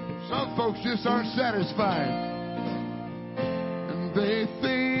 Some folks just aren't satisfied, and they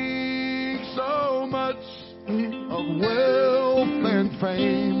think so much of wealth and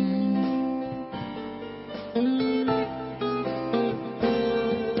fame.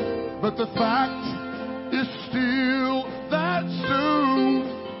 But the fact is still that soon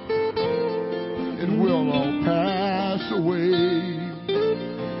it will all pass away.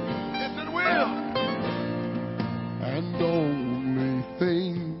 Yes, it will. And only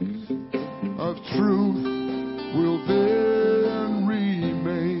things of truth will then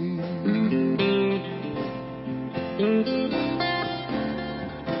remain.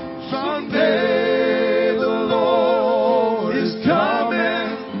 Someday the Lord is coming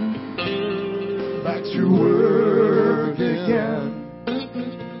back to work again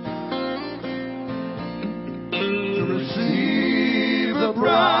to receive the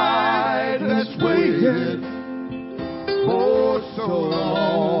bride that's waited for so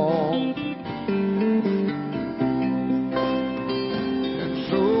long. And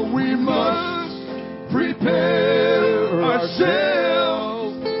so we must prepare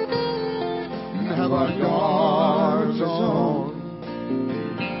ourselves and have our guards on,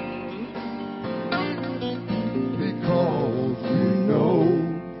 because we know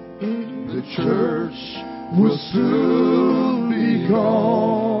the church will soon be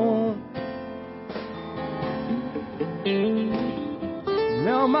gone.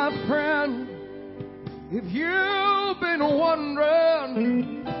 Now, my friend, if you've been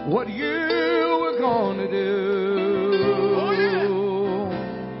wondering what you were going to do,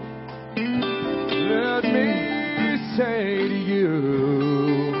 let me say to you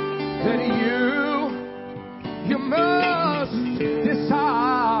that you must decide.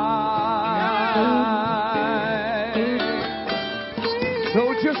 So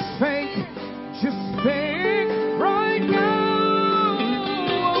just think right now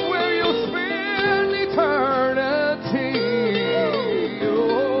where you'll spend eternity.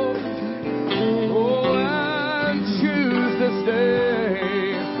 Oh, and choose this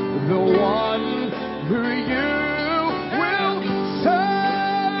day the one who you will serve.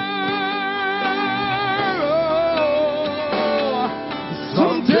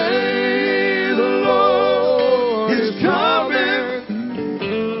 Someday the Lord is coming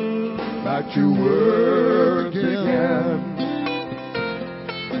back to work again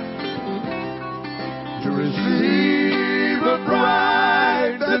To receive a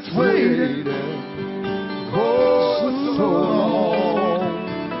bride that's waited for so long.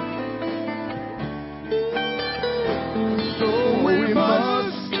 So we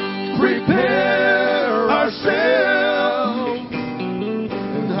must prepare ourselves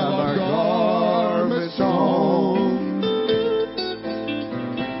and have our guards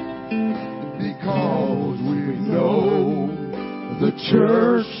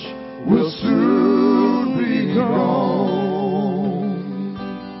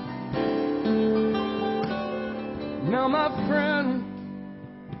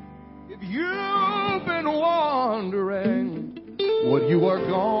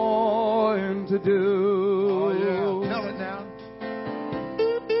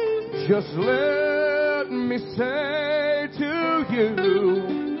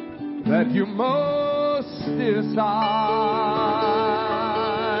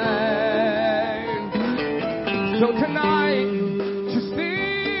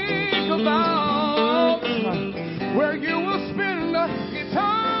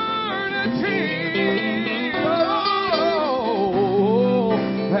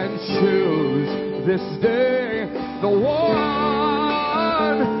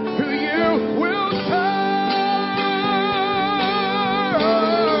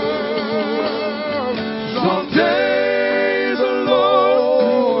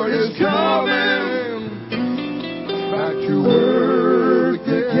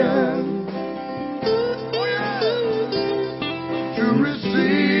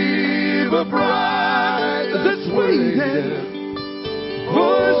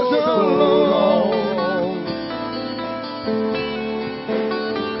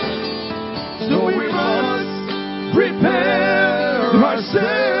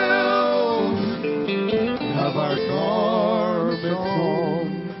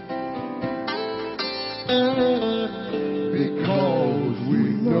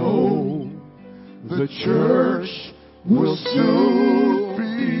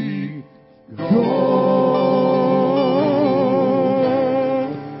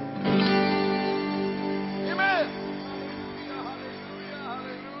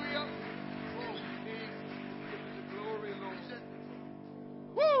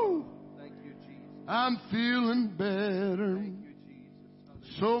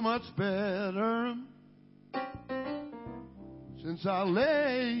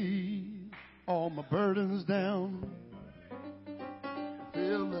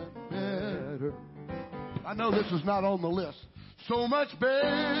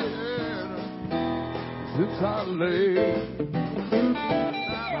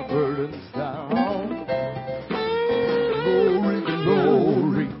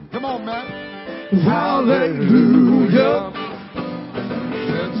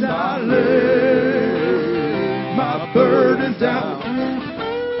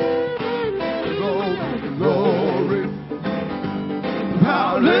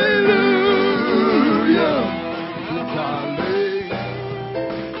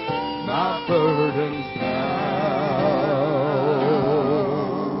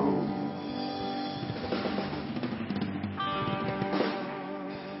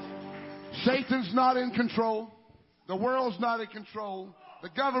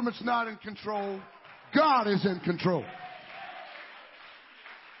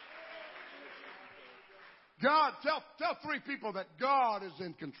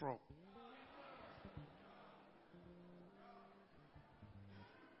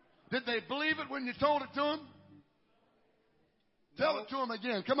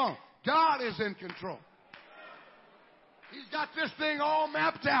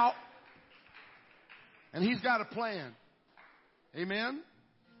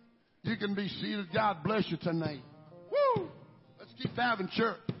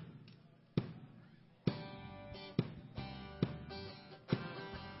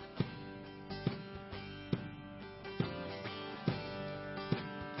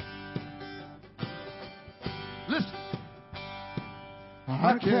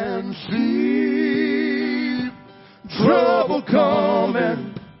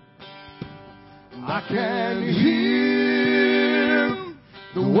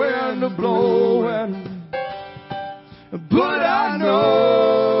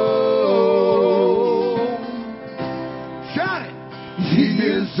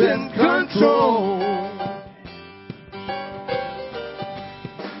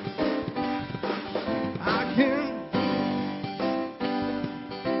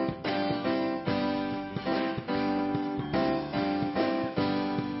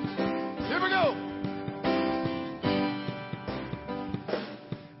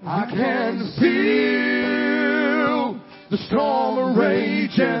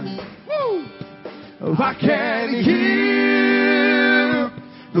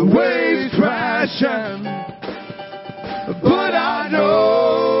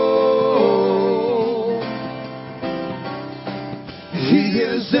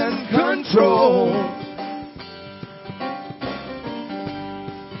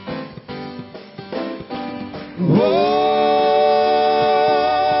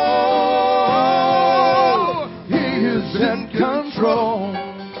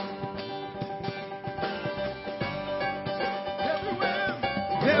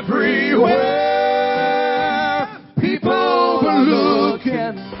Everywhere people were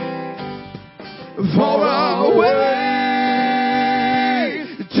looking for a way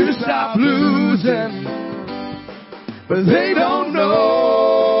to stop losing, but they don't know.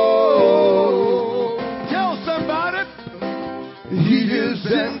 Tell somebody. He is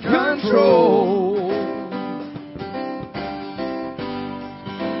in control.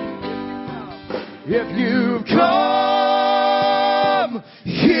 If you come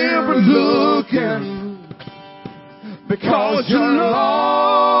here looking because you're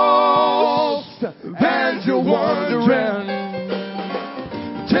lost and you're wondering,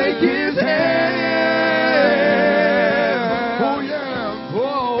 take his hand. Oh, yeah.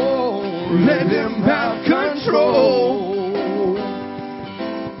 Oh, let him have control.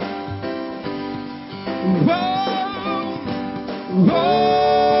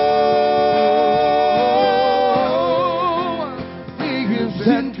 He is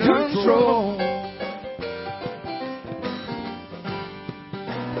in control.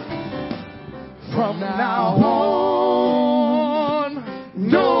 From now on,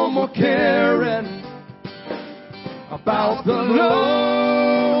 no more caring about the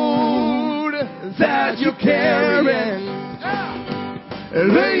load that you're carrying.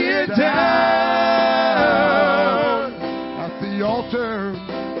 Lay it down At the altar.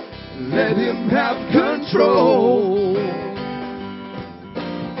 let him have control.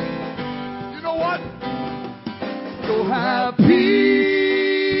 You know what? You'll have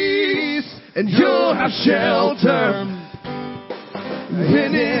peace and you'll have shelter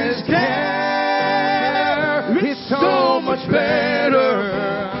in his care. It's so much better,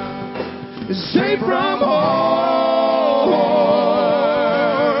 safe from harm.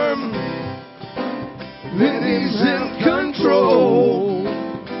 Then he's in control.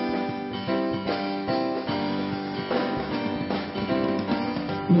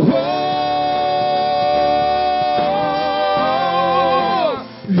 Oh,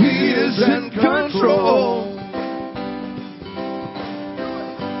 he is in control.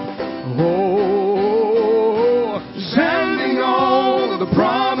 Oh, standing on the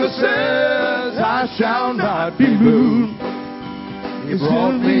promises, I shall not be moved. He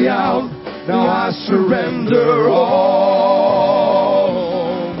brought me out, now I surrender all.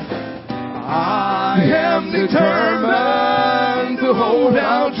 I am determined to hold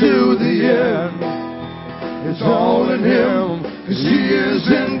out to the end. It's all in him, 'cause he is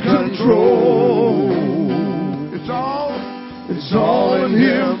in control. It's all in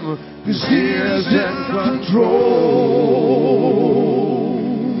him, 'cause he is in control.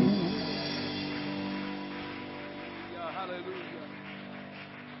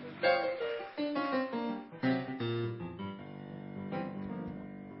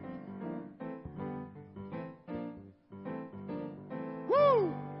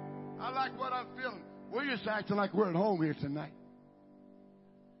 Woo! I like what I'm feeling. We're just acting like we're at home here tonight.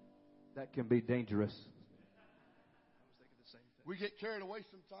 That can be dangerous. We get carried away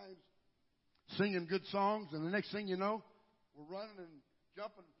sometimes singing good songs, and the next thing you know, we're running and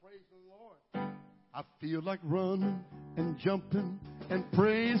jumping and praising the Lord. I feel like running and jumping and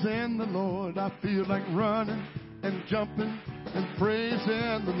praising the Lord. I feel like running and jumping and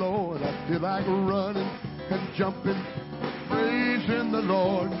praising the Lord. I feel like running and jumping, praising the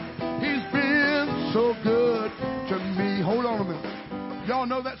Lord. He's been so good to me. Hold on a minute. Y'all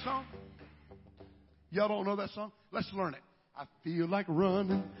know that song? Y'all don't know that song? Let's learn it. I feel like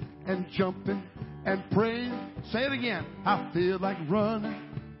running and jumping and praying. Say it again. I feel like running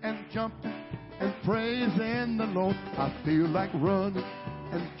and jumping and praising the Lord. I feel like running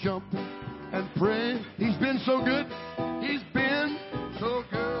and jumping and praying. He's been so good. He's been so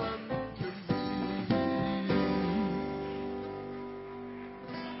good to me.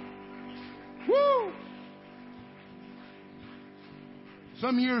 Woo!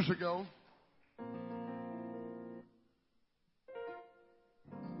 Some years ago,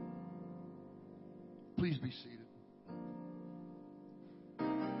 please be seated.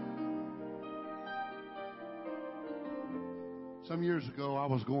 Some years ago, I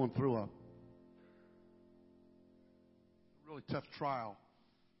was going through a really tough trial.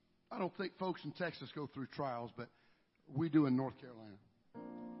 I don't think folks in Texas go through trials, but we do in North Carolina.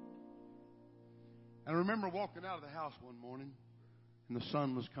 And I remember walking out of the house one morning, and the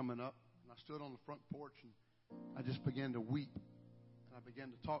sun was coming up, and I stood on the front porch, and I just began to weep. And I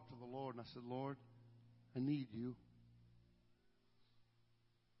began to talk to the Lord, and I said, Lord, I need you.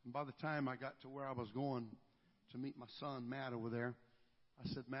 And by the time I got to where I was going to meet my son, Matt, over there, I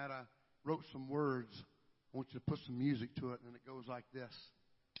said, Matt, I wrote some words. I want you to put some music to it, and it goes like this.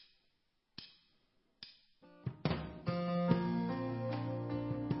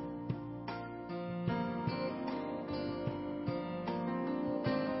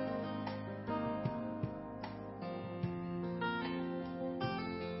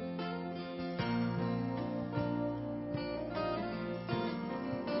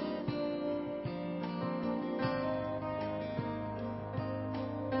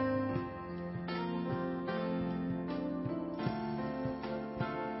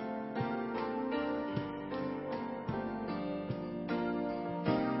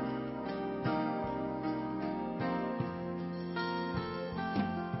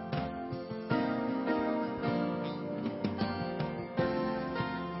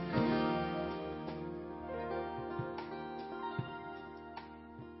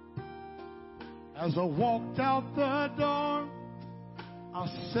 As I walked out the door, I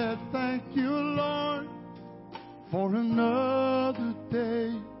said, thank you, Lord, for another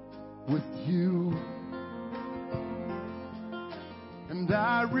day with you. And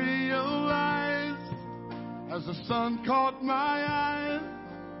I realized as the sun caught my eye,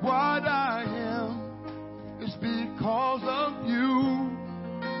 what I am is because of you.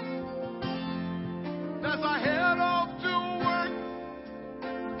 As I head off to work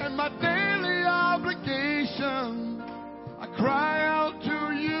and my daily obligation, I cry out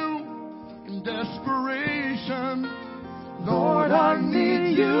to you in desperation. Lord, I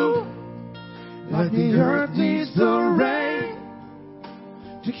need you like the earth needs the rain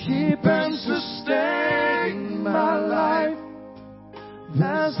to keep and sustain my life.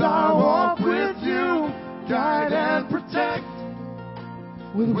 As I walk with you, guide and protect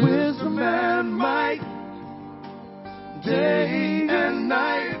with wisdom and might, day and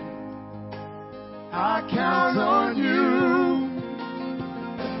night. I count on you.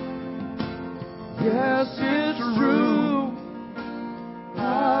 Yes, it's true.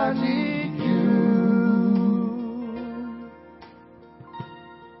 I need you.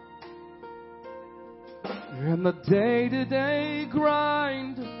 In the day-to-day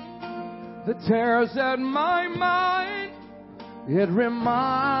grind that tears at my mind, it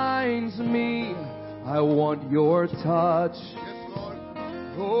reminds me I want your touch.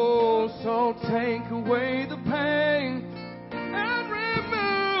 Oh, so take away the pain and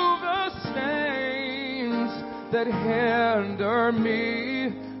remove the stains that hinder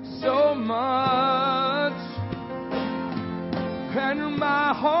me so much. And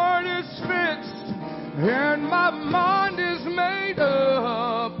my heart is fixed and my mind is made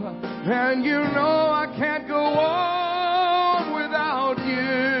up, and you know I can't go on without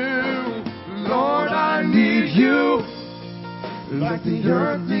you. Lord, I need you like the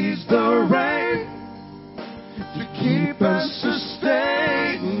earth needs the rain to keep and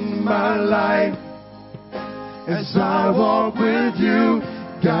sustain my life. As I walk with you,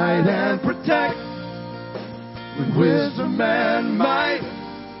 guide and protect with wisdom and might,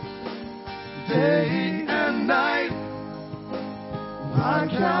 day and night. I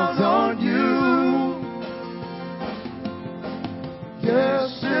count on you.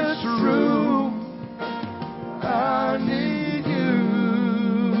 Yes, it's true. I need you.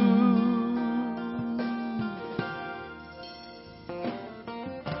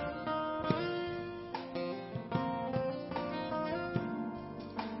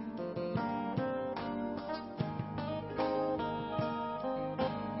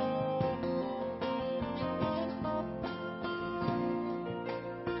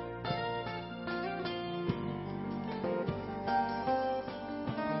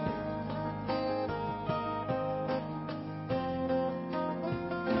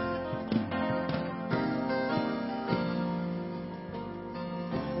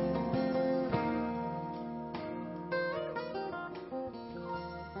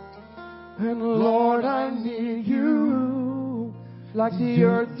 And Lord, I need you like the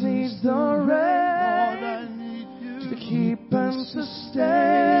earth needs the rain to keep and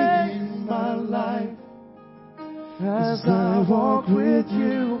sustain my life. As I walk with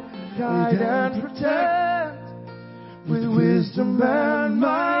you, guide and protect with wisdom and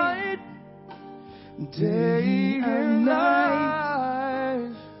might, day and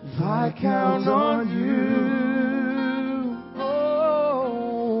night. I count on you.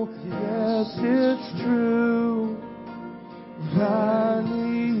 Yes, it's true. I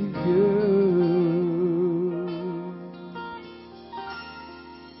need you.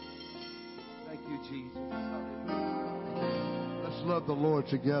 Thank you, Jesus. Let's love the Lord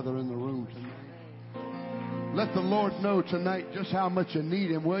together in the room tonight. Let the Lord know tonight just how much you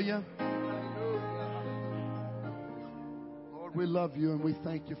need Him, will you? Lord, we love you and we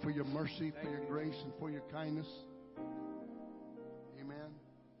thank you for your mercy, for your grace, and for your kindness. Amen.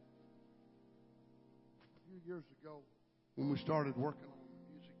 A few years ago, when we started working on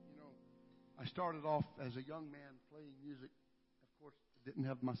music, I started off as a young man playing music. Of course, I didn't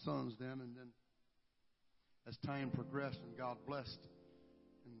have my sons then, and then as time progressed and God blessed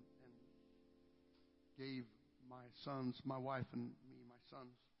and gave my sons, my wife and me, my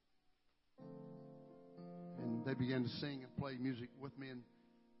sons, and they began to sing and play music with me, and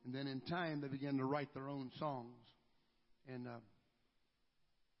then in time they began to write their own songs. And a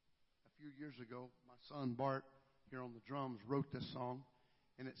few years ago, my son Bart, here on the drums, wrote this song,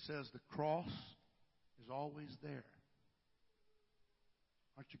 and it says, "The cross is always there."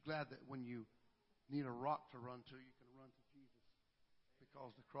 Aren't you glad that when you need a rock to run to, you can run to Jesus,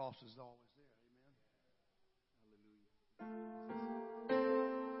 because the cross is always there? Amen. Hallelujah.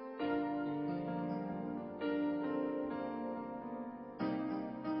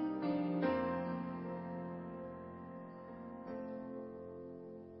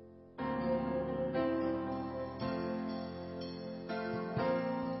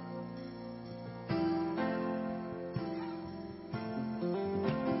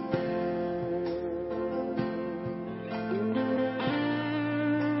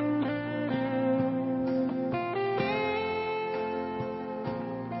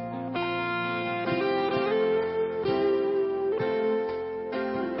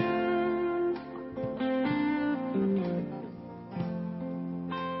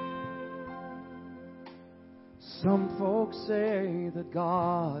 Some folks say that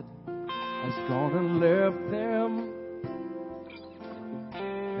God has gone and left them,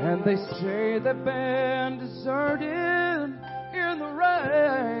 and they say they've been deserted in the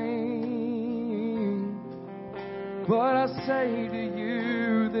rain. But I say to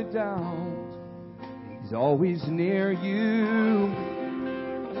you that doubt, He's always near you.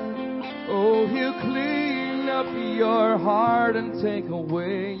 Oh, He'll clean up your heart and take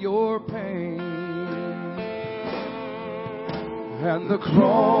away your pain. And the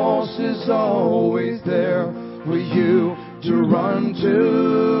cross is always there for you to run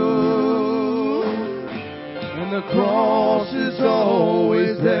to. And the cross is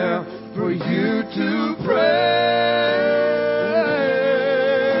always there for you to pray.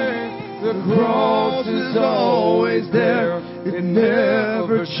 The cross is always there, it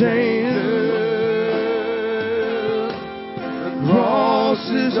never changes. The cross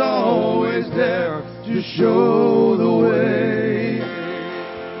is always there to show the way.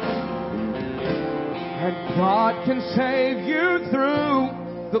 And God can save you through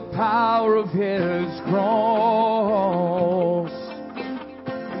the power of His cross.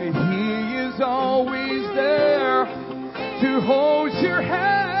 And He is always there to hold your hand.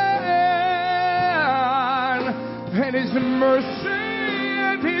 And His mercy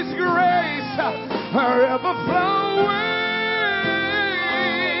and His grace are ever flowing.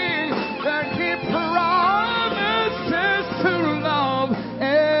 And He promises to love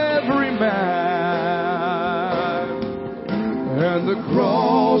every man. And the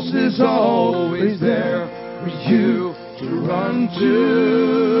cross is always there for you to run to.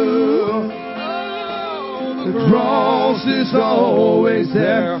 The cross is always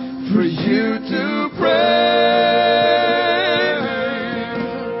there for you to pray.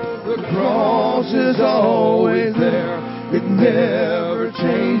 The cross is always there, it never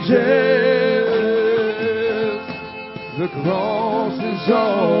changes. The cross is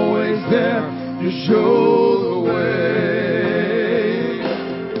always there to show the way.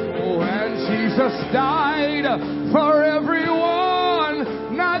 Jesus died for everyone,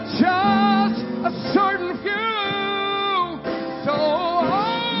 not just a certain few. So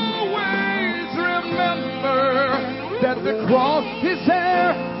always remember that the cross is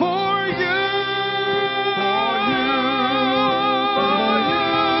there for you.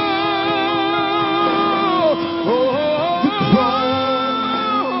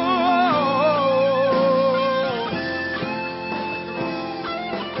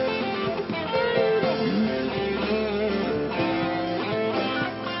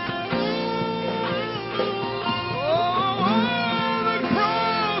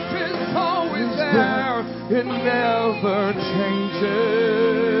 It never changes.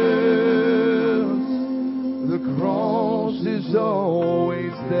 The cross is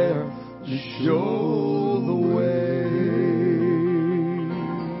always there to show the way.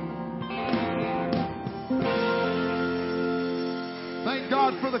 Thank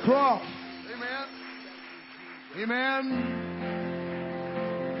God for the cross. Amen. Amen.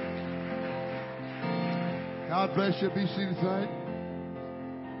 God bless you. Be seated tonight.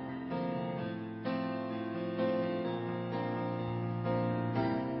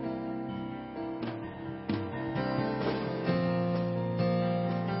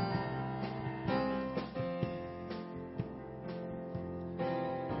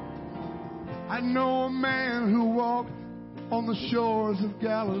 I know a man who walked on the shores of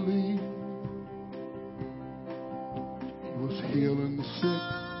Galilee. He was healing the sick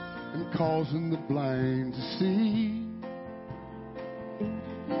and causing the blind to see.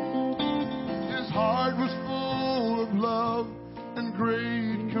 His heart was full of love and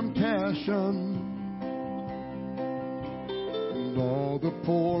great compassion. And all the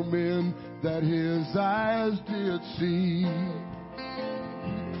poor men that his eyes did see.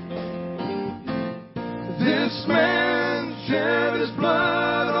 This man shed his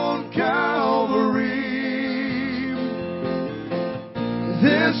blood on Calvary.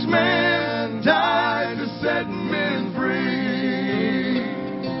 This man died to set men free.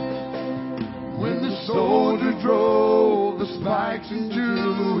 When the soldier drove the spikes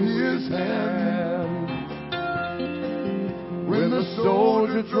into his hand. When the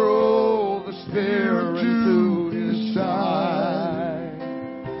soldier drove the spear into his side.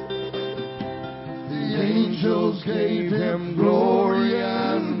 Angels gave him glory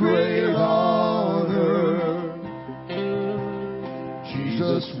and great honor.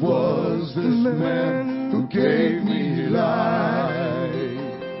 Jesus was this man who gave me life.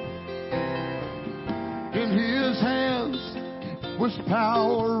 In his hands was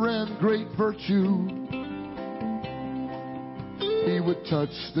power and great virtue. He would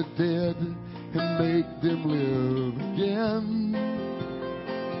touch the dead and make them live again.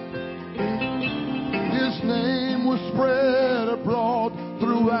 His name was spread abroad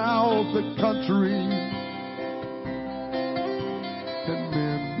throughout the country, and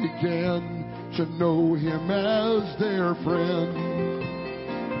men began to know him as their friend.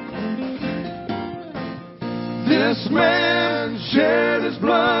 This man shed his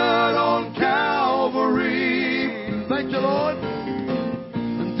blood on Calvary. Thank you, Lord.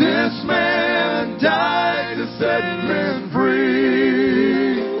 This man died to set men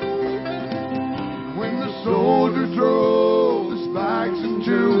free. When the soldier drove the spikes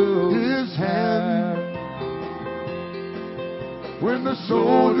into his hand, when the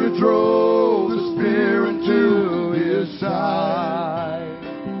soldier drove the spear into his side,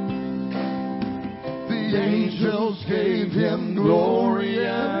 the angels gave him glory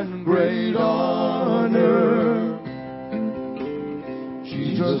and great honor.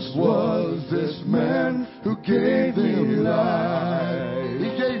 Jesus was this man who gave him life. He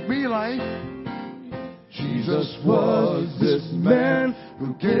gave me life. Jesus was this man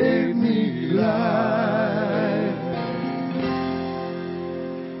who gave me life.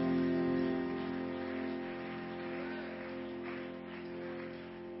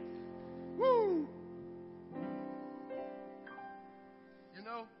 Woo! You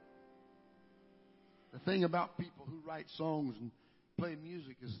know, the thing about people who write songs and play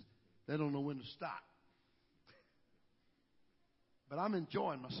music is they don't know when to stop. But I'm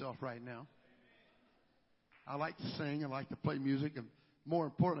enjoying myself right now. I like to sing, I like to play music, and more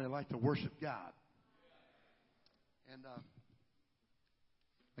importantly, I like to worship God. And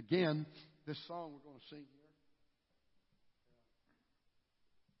again, this song we're going to sing here.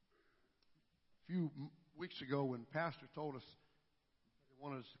 A few weeks ago when Pastor told us that he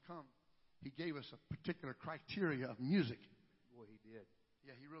wanted us to come, he gave us a particular criteria of music. Boy, he did.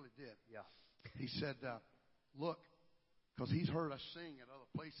 Yeah, he really did. Yeah. He said, look, because he's heard us sing at other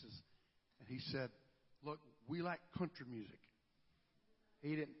places, and he said, look, we like country music.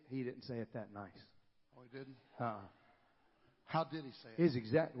 He didn't say it that nice. Oh, he didn't? How did he say it? His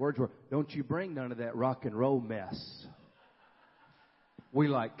exact words were, "Don't you bring none of that rock and roll mess. We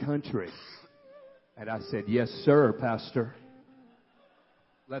like country." And I said, "Yes, sir, Pastor."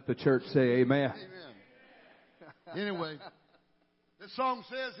 Let the church say amen. Amen. Anyway, this song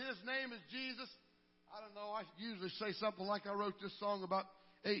says his name is Jesus. I don't know. I usually say something like I wrote this song about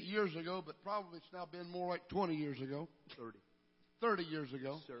 8 years ago, but probably it's now been more like 20 years ago. 30 years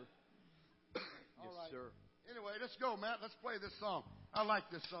ago. Sir. All Yes, right. sir. Anyway, let's go, Matt. Let's play this song. I like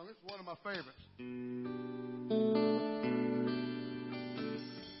this song. It's one of my favorites.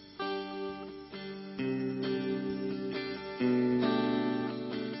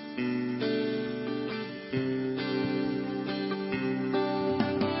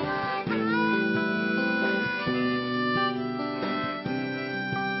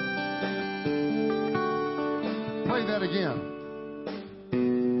 Play that again.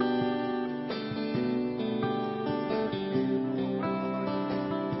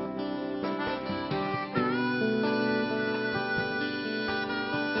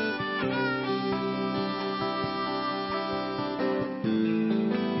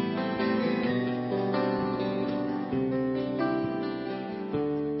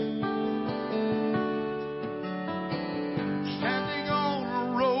 Standing on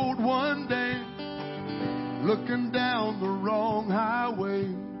a road one day, looking down the wrong highway,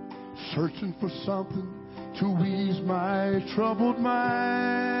 searching for something to ease my troubled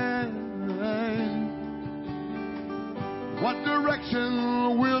mind. What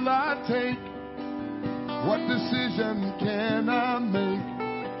direction will I take? What decision can I make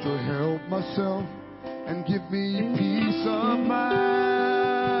to help myself and give me peace of mind?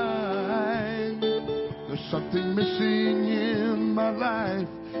 There's something missing in my life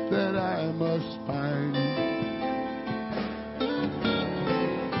that I must find.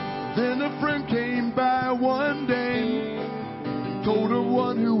 Then a friend came by one day, told of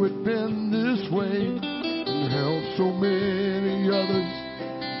one who had been this way and helped so many others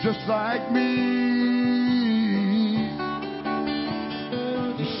just like me.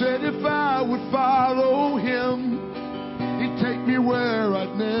 He said if I would follow him, he'd take me where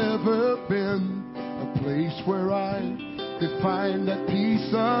I'd never been, a place where I could find that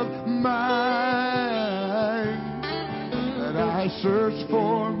peace of mind that I searched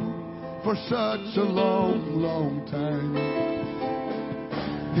for such a long, long time.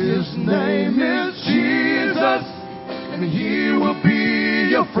 His name is Jesus, and he will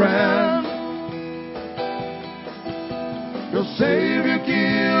be your friend. He'll save you,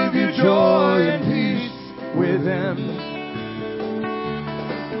 give you joy and peace with him.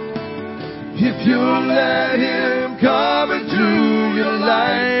 If you'll let Him come into your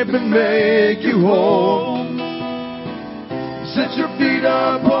life and make you whole, set your feet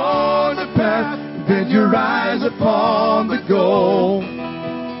upon the path, bend your eyes upon the goal.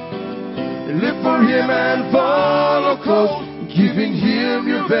 Live for Him and follow close, giving Him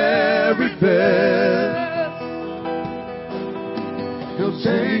your very best. He'll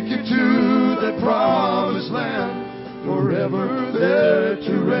take you to that promised land, forever there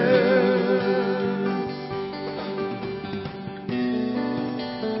to rest.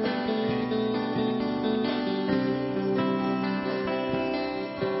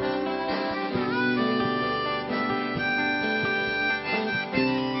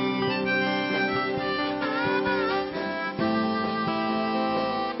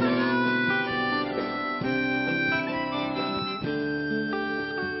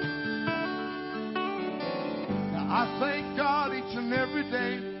 I thank God each and every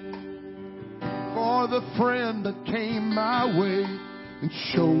day for the friend that came my way and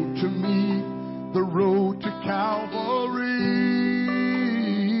showed to me the road to Calvary,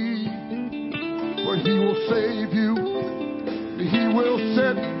 where He will save you, He will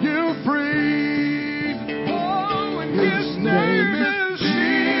set you free. Oh, and His name is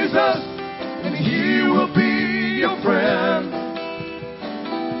Jesus, and He will be your friend.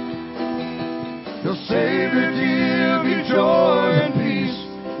 He'll save you, give you joy and peace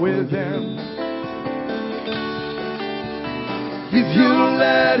within. If you'll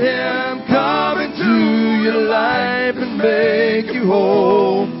let Him come into your life and make you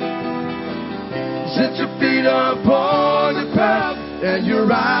whole, set your feet upon the path and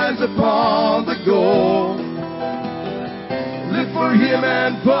your eyes upon the goal. Live for Him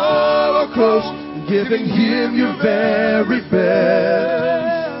and follow close, giving Him your very best.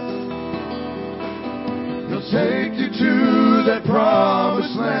 Take you to that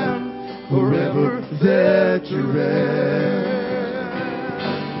promised land, forever there to rest.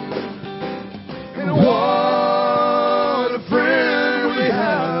 And what a friend we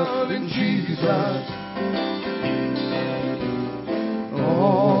have in Jesus.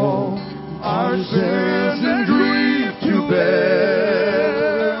 All our sins and grief to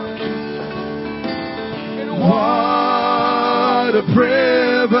bear. And what a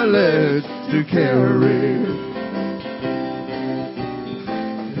privilege to carry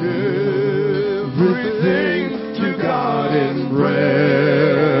everything to God in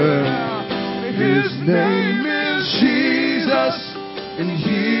prayer. His name is Jesus, and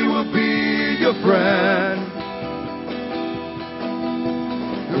He will be your friend.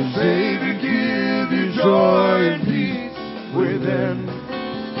 He'll save you, give you joy and peace within.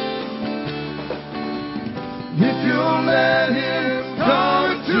 If you'll let Him come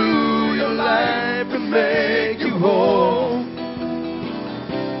into your life and make you whole,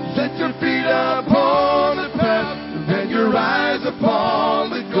 set your feet upon the path, and your eyes upon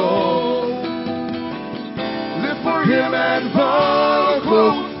the goal. Live for Him and follow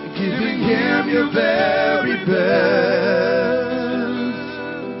close, giving Him your very best.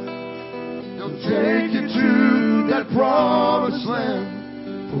 He'll take you to that promised land,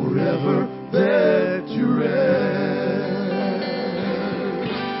 forever there to rest.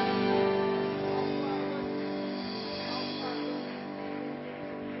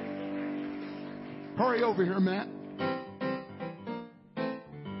 Hurry over here, Matt.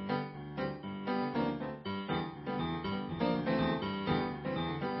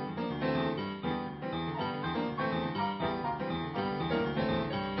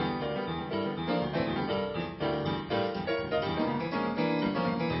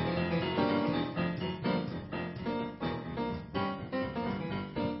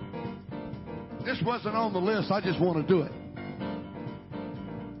 This wasn't on the list. I just want to do it.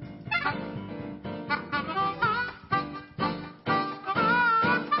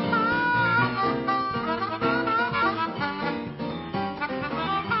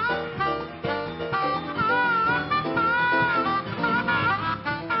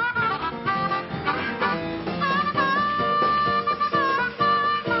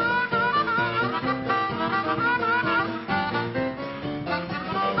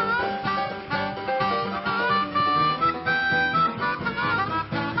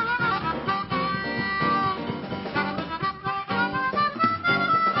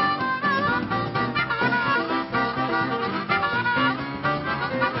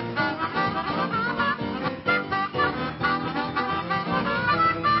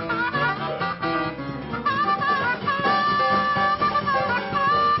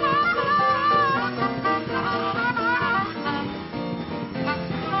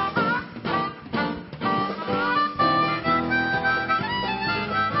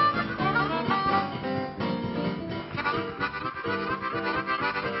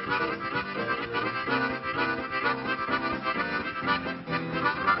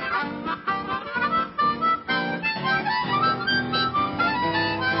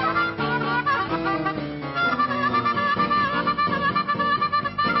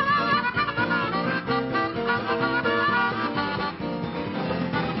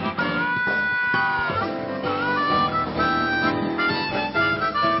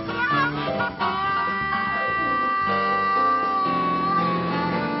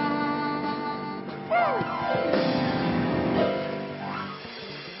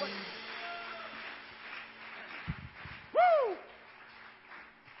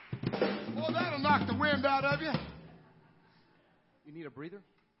 wind out of you. You need a breather?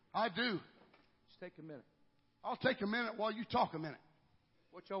 I do. Just take a minute. I'll take a minute while you talk a minute.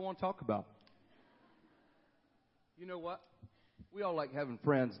 What y'all want to talk about? You know what? We all like having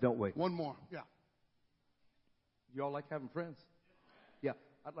friends, don't we? One more. Yeah. You all like having friends? Yeah.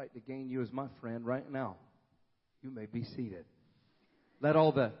 I'd like to gain you as my friend right now. You may be seated. Let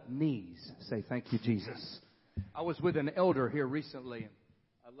all the knees say, thank you, Jesus. I was with an elder here recently, and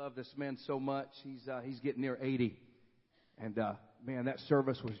I love this man so much. He's getting near 80. And, man, that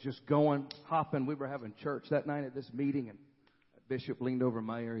service was just going, hopping. We were having church that night at this meeting, and the bishop leaned over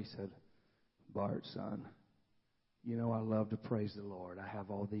my ear. He said, Bart, son, you know I love to praise the Lord. I have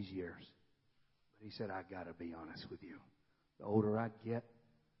all these years. But he said, I got to be honest with you. The older I get,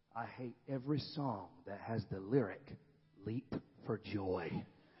 I hate every song that has the lyric, leap for joy.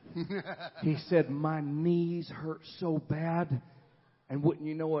 He said, my knees hurt so bad. And wouldn't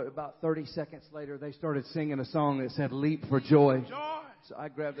you know it, about 30 seconds later, they started singing a song that said, leap for joy. So I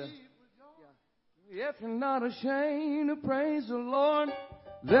grabbed it. Yeah. If you're not ashamed to praise the Lord,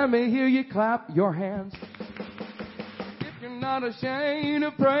 let me hear you clap your hands. If you're not ashamed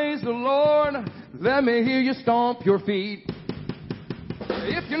to praise the Lord, let me hear you stomp your feet.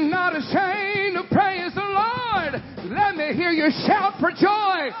 If you're not ashamed to praise the Lord, let me hear you shout for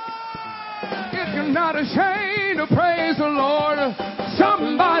joy. If you're not ashamed to praise the Lord,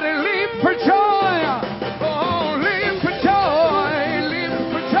 somebody leap for joy. Oh, leap for joy, leap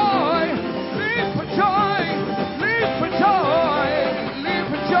for joy, leap for joy, leap for joy, leap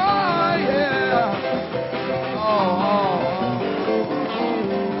for joy, yeah.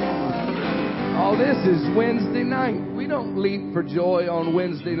 Oh, this is Wednesday night. We don't leap for joy on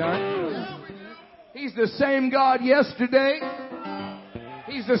Wednesday night. He's the same God yesterday.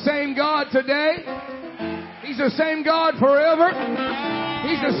 He's the same God today. He's the same God forever.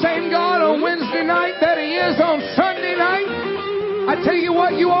 He's the same God on Wednesday night that He is on Sunday night. I tell you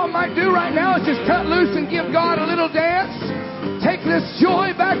what you all might do right now is just cut loose and give God a little dance. Take this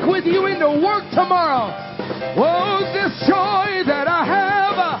joy back with you into work tomorrow. Oh, this joy that I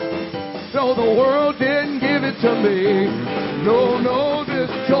have, no, the world didn't give it to me. No, this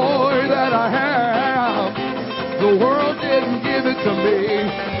joy that I have, the world didn't give it to me.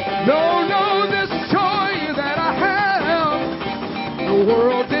 No, this joy that I have, the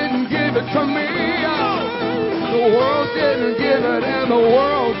world didn't give it to me. The world didn't give it, and the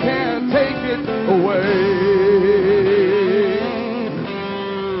world can't take it away.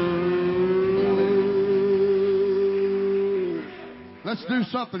 Let's do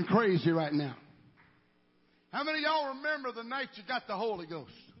something crazy right now. How many of y'all remember the night you got the Holy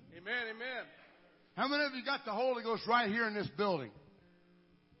Ghost? Amen, amen. How many of you got the Holy Ghost right here in this building?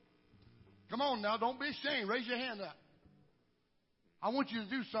 Come on now, don't be ashamed. Raise your hand up. I want you to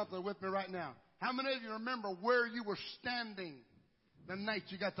do something with me right now. How many of you remember where you were standing the night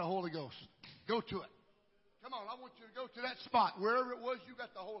you got the Holy Ghost? Go to it. Come on, I want you to go to that spot, wherever it was you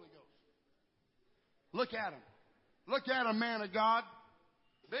got the Holy Ghost. Look at him. Look at him, man of God.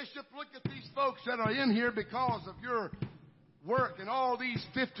 Bishop, look at these folks that are in here because of your work and all these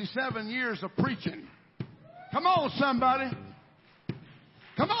 57 years of preaching. Come on, somebody.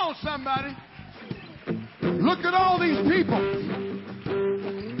 Come on, somebody. Look at all these people.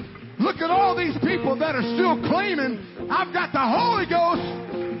 Look at all these people that are still claiming, I've got the Holy Ghost.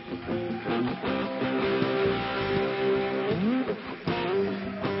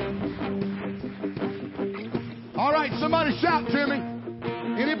 All right, somebody shout to me.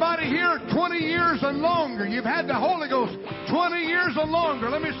 Anybody here 20 years and longer? You've had the Holy Ghost 20 years and longer.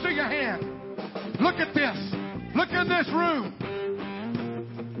 Let me see your hand. Look at this. Look in this room.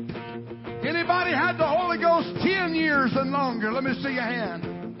 Anybody had the Holy Ghost 10 years and longer? Let me see your hand.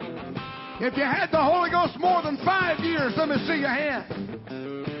 If you had the Holy Ghost more than 5 years, let me see your hand.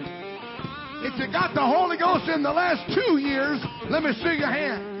 If you got the Holy Ghost in the last 2 years, let me see your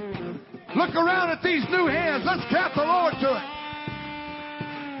hand. Look around at these new hands. Let's clap the Lord to it.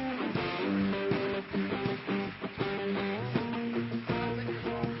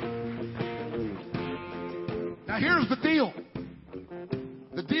 Now here's the deal.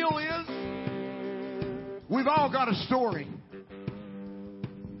 The deal is, we've all got a story.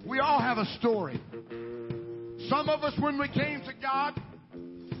 We all have a story. Some of us, when we came to God,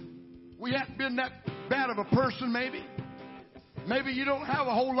 we hadn't been that bad of a person, maybe. Maybe you don't have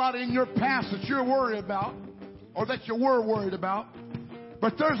a whole lot in your past that you're worried about, or that you were worried about.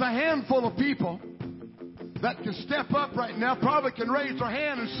 But there's a handful of people that can step up right now, probably can raise their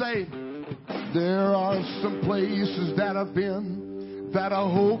hand and say, there are some places that I've been that I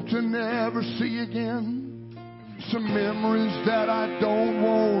hope to never see again. Some memories that I don't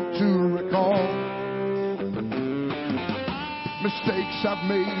want to recall. mistakes I've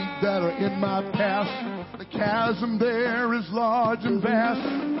made that are in my past. The chasm there is large and vast.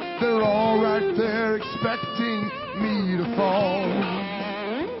 They're all right there expecting me to fall.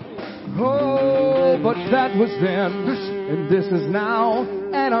 Oh, but that was then, and this is now,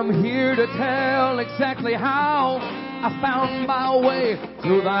 and I'm here to tell exactly how I found my way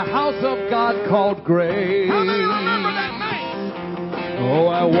to the house of God called grace. How many remember that night? Oh,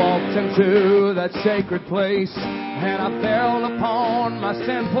 I walked into that sacred place, and I fell upon my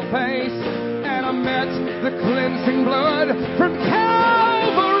sinful face, and I met the cleansing blood from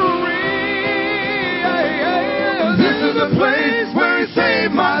Calvary. This is the place where He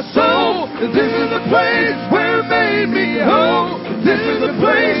saved my soul. This is the place where He made me whole. This is the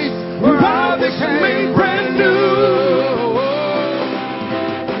place where I was made brand new.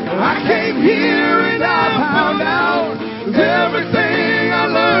 I came here and I found out everything I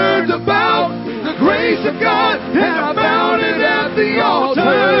learned about the grace of God, and I found it at the altar.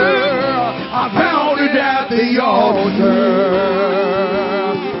 I found it at the altar.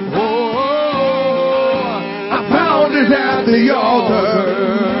 Oh, I found it at the altar.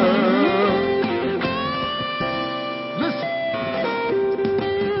 Listen,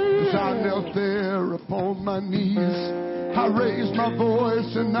 as I knelt there upon my knees, I raised my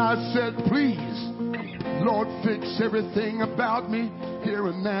voice and I said, please, Lord, fix everything about me here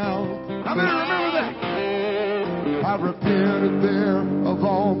and now. How many remember that? I repented there of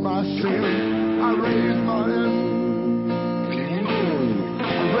all my sin. I raised my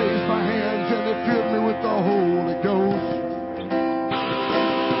hands and it filled me with the Holy Ghost.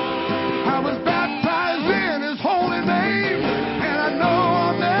 I was baptized in His holy name, and I know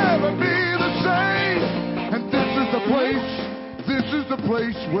I'll never be the same. And this is the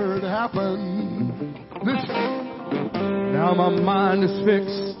place where it happened. Listen. Now my mind is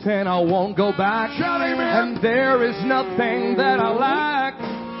fixed and I won't go back. Shout amen. And there is nothing that I lack.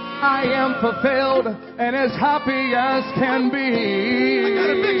 I am fulfilled and as happy as can be. I got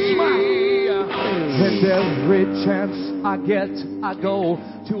a big smile. And every chance I get, I go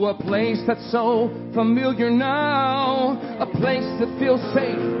to a place that's so familiar now. A place that feels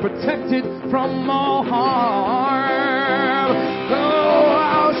safe, protected from all harm. Oh,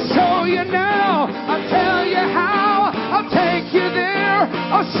 I'll show you now. I'll tell you how. I'll take you there.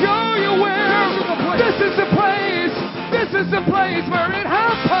 I'll show you where. This is the place. This is the place where it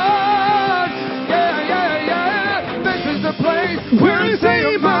happened. Yeah, yeah, yeah. This is the place where He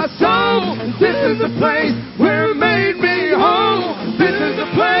saved my soul. This is the place where He made me whole. This is the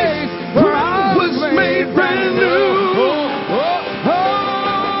place where I was made brand new.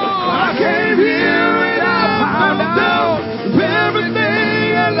 I came here and I found out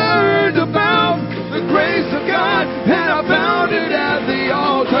everything I learned about the grace of God, and I found it at the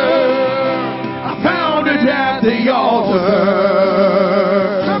altar. I found it at the altar.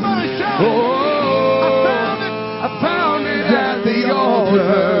 Somebody shout. Oh, I found it at the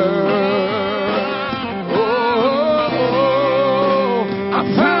altar. Oh, I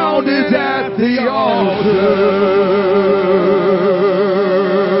found it at the altar.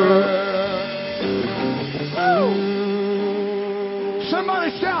 Somebody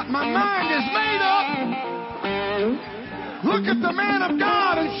shout, my mind is made up. Look at the man of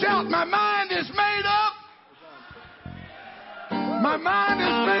God and shout, my mind is made up. My mind is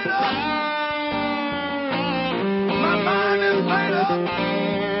made up. My mind is made up.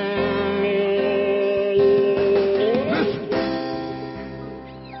 Listen.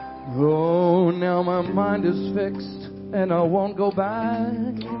 Oh, now my mind is fixed and I won't go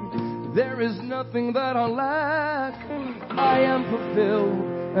back. There is nothing that I lack. I am fulfilled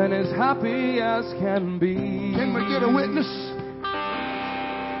and as happy as can be. Can we get a witness?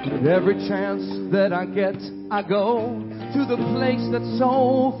 At every chance that I get, I go to the place that's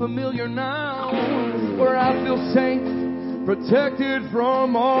so familiar now, where I feel safe, protected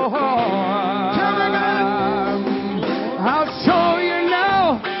from all harm. I'll show you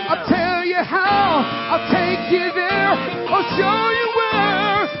now. I'll tell you how. I'll take you there. I'll show you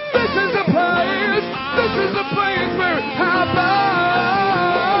where. This is the place. This is the place where it happened.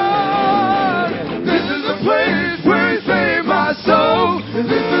 This is the place where He saved my soul. This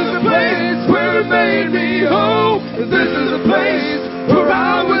is the place where He made me whole. This is the place where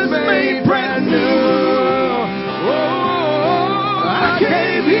I was made brand new. Oh, I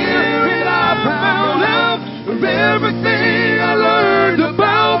came here and I found out everything I learned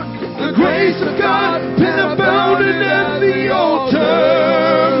about the grace of God, and I found it at the altar.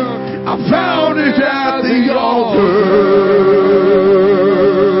 I found it at the altar.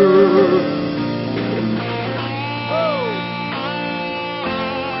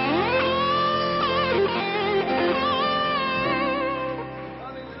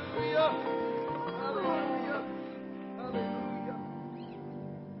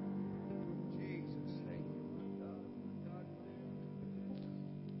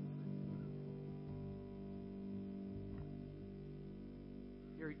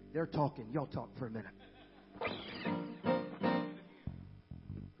 They're talking. Y'all talk for a minute.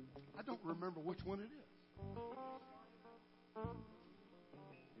 I don't remember which one it is.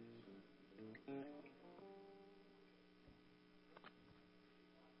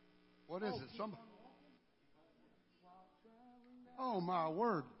 What is it? Somebody? Oh, my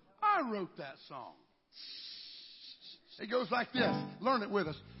word. I wrote that song. It goes like this. Learn it with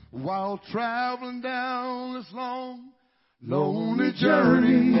us. While traveling down this long, lonely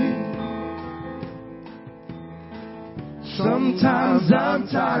journey, sometimes I'm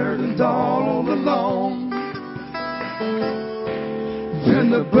tired and all alone. Then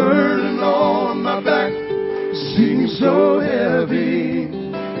the burden on my back seems so heavy,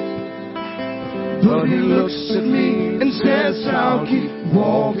 but he looks at me and says, I'll keep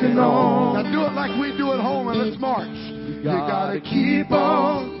walking on. Now do it like we do at home, and let's march. You gotta keep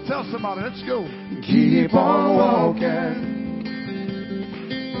on. Tell somebody, let's go. Keep on walking.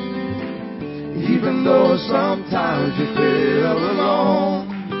 Even though sometimes you feel alone,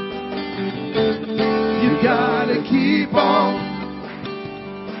 you gotta keep on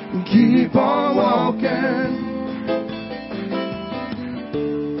walking.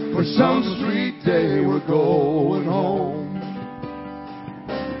 For some sweet day we're going home.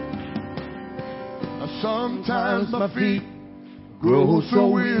 Sometimes my feet grow so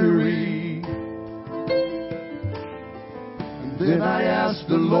weary, and then I ask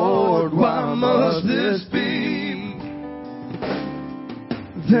the Lord, why must this be?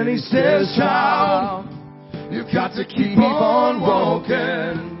 Then he says, child, you've got to keep on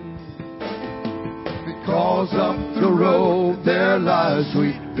walking, because up the road there lies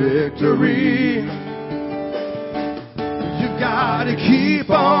sweet victory. You gotta keep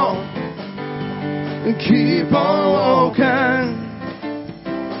on walking,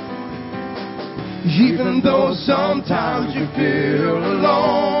 even though sometimes you feel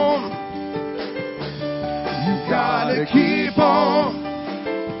alone. You gotta keep on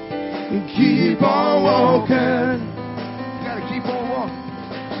walking. You gotta keep on walking.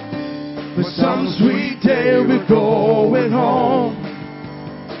 For some sweet day we're going home.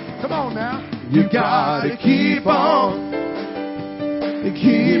 Come on now. You gotta keep on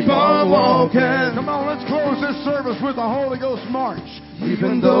walking. Come on, let's close this service with the Holy Ghost march.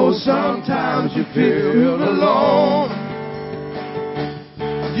 Even though sometimes you feel alone,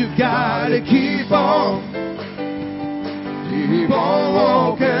 you gotta keep on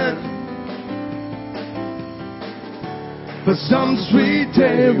walking. For some sweet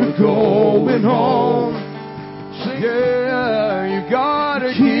day we're going home. Yeah, you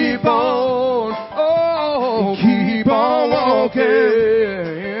gotta keep on, keep on walking.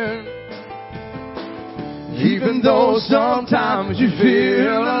 Even though sometimes you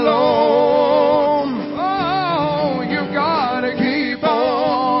feel alone, you gotta keep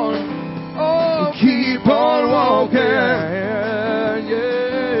on walking.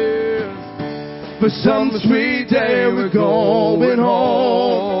 Yeah. For some sweet day we're going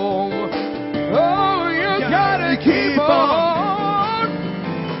home. Oh, you gotta keep on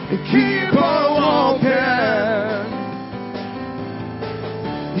walking.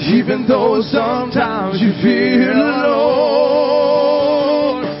 Even though sometimes you feel alone,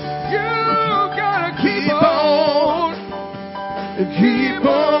 you gotta keep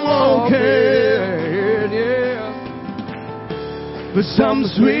on walking, yeah. But some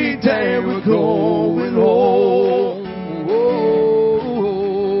sweet day we're going home.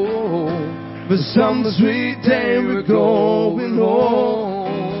 But some sweet day we're going home.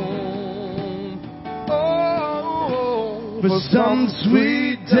 For some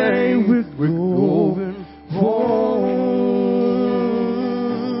sweet day we're going home.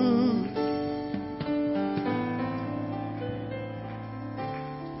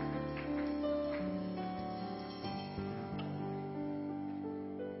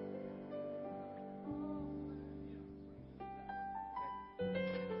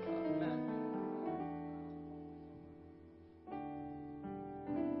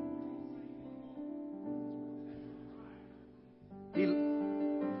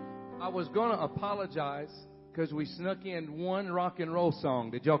 I was going to apologize because we snuck in one rock and roll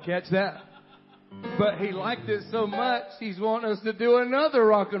song. Did y'all catch that? But he liked it so much, he's wanting us to do another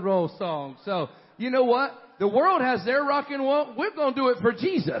rock and roll song. So, you know what? The world has their rock and roll. We're going to do it for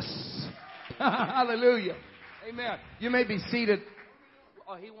Jesus. Hallelujah. Amen. You may be seated.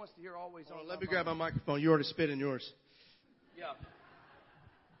 Oh, he wants to hear always on. Let me grab my microphone. You already spit in yours. Yeah.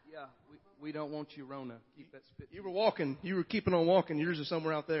 Yeah. We don't want you, Rona. Keep that spit. You were walking. You were keeping on walking. Yours is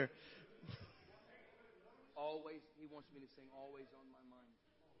somewhere out there. Always, he wants me to sing always on my mind.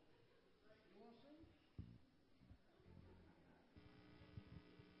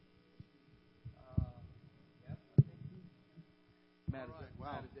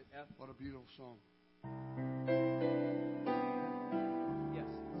 What a beautiful song. Yes.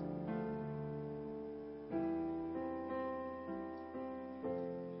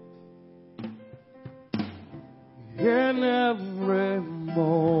 In every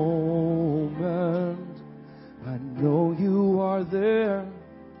moment, I know you are there,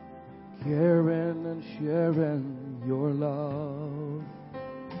 caring and sharing your love.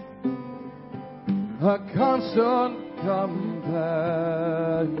 A constant companion,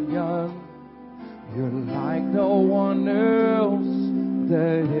 you're like no one else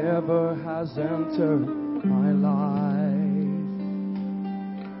that ever has entered my life.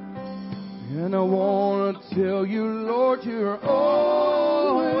 And I want to tell you, Lord, you're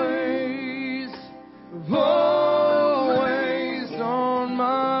always, always on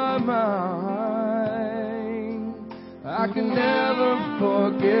my mind. I can never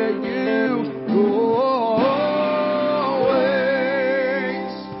forget you. Always,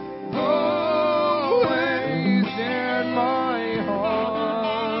 always in my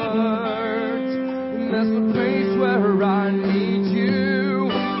heart. And that's the place where I need you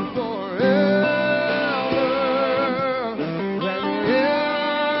forever and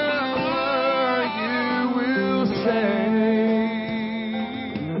ever. You will stay.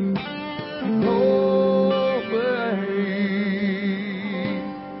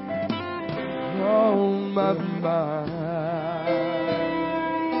 On my mind.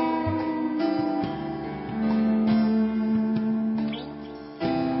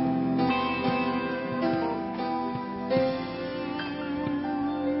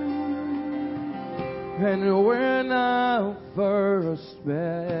 And when I first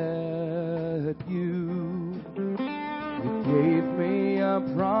met you, you gave me a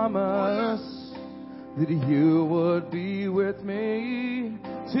promise that you would be with me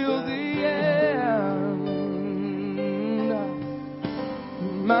till the end.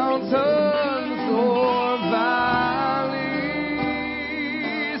 Mountains or valleys,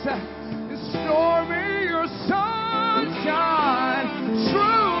 stormy or sunshine,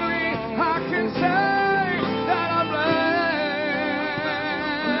 truly I can say that I'm blessed.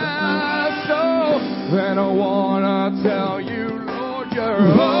 So, and I wanna tell you, Lord,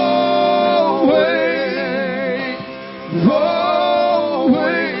 you're always,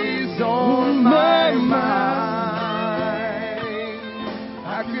 always on my mind.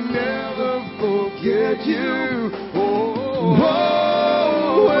 I can never forget you. Oh,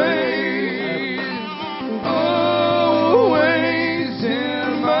 always, always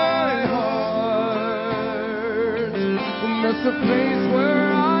in my heart. And that's the place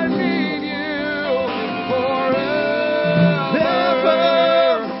where I need you forever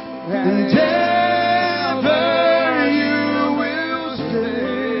and ever. You will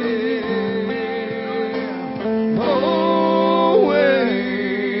stay. Always.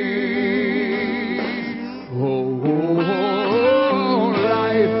 Oh,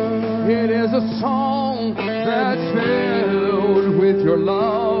 life, it is a song that's filled with your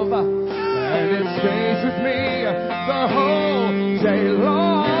love, and it stays with me the whole day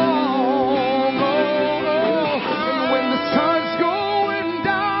long. Oh, and when the sun's going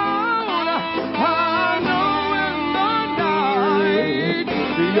down, I know in the night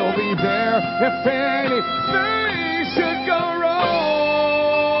you'll be there if anything should go wrong.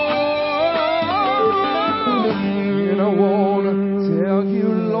 And I want to tell you,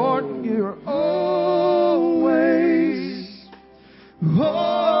 Lord, you're always,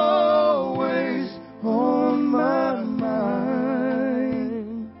 always on my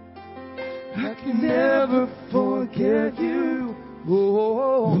mind. I can never forget you.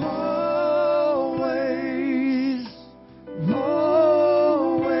 Oh, always,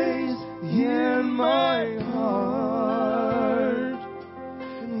 always in my heart.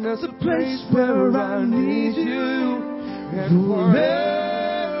 And that's a place where I need you, and forever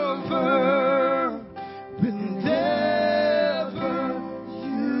and ever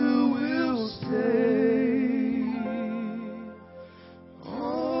you will stay.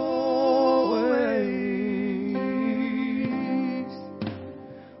 Always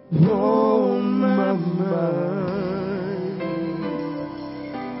on my mind.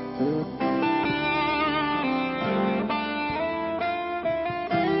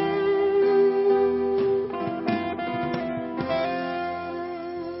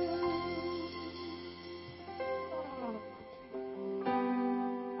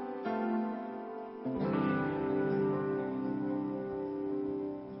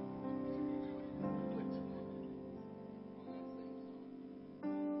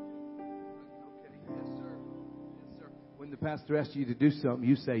 When the pastor asks you to do something,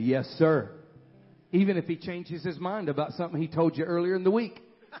 you say, yes, sir. Even if he changes his mind about something he told you earlier in the week.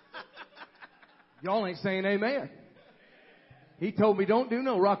 Y'all ain't saying amen. He told me don't do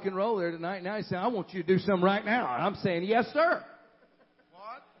no rock and roll there tonight. Now he said, I want you to do something right now. And I'm saying, yes, sir.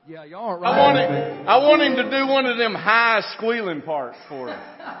 What? Yeah, y'all aren't right. I want him to do one of them high squealing parts for him.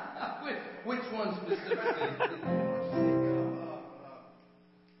 Which one specifically?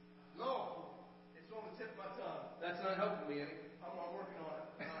 No. It's on the tip of my tongue. That's not helping me any. I'm working on it.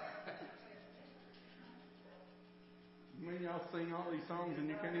 You mean y'all sing all these songs and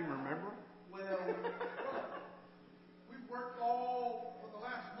you can't even remember? Well, We've worked all for the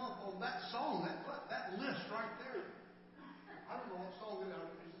last month on that song, that list right there. I don't know what song it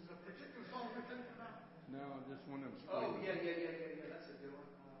is. Is this a particular song you're thinking about? No, just one of them. Oh, yeah. That's a good one.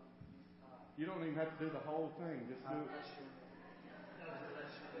 You don't even have to do the whole thing. Just do it.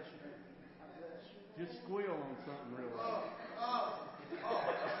 Just squeal on something real loud.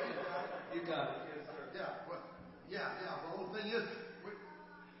 You got it. Yes, sir. Yeah. The whole thing is,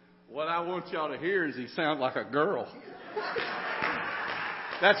 What I want y'all to hear is he sounds like a girl.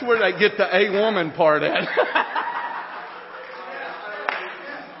 That's where they get the a woman part at.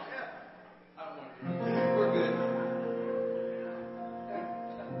 We're good.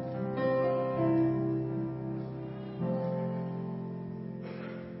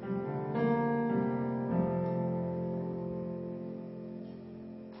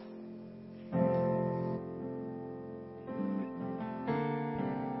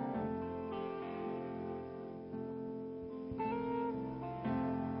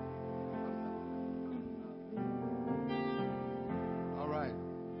 all right.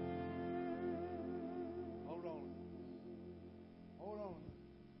 Hold on.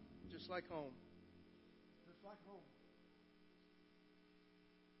 Just like home. Just like home.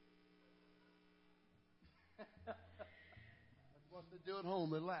 That's what they do at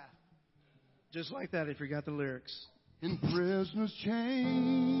home. They laugh. Just like that if you got the lyrics. In prisoner's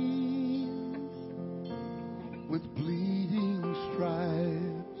chains with bleeding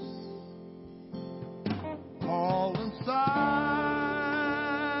stripes, all inside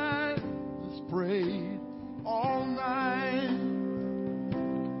was prayed all night,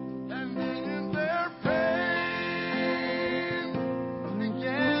 and in their pain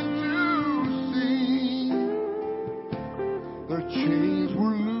began to sing. Their chains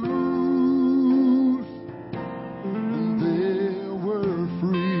were loose.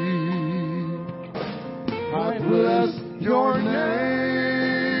 I bless your name.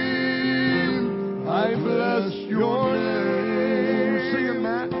 I bless your name. Sing it,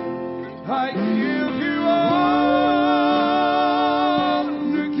 Matt. I give you all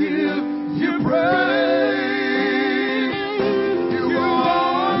to give you praise. You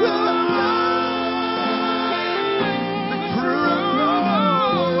are the light, the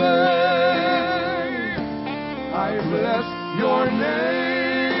true way. I bless your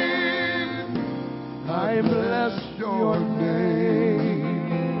name. I bless your name.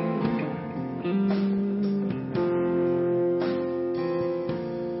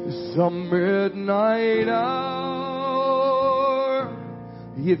 Some midnight hour,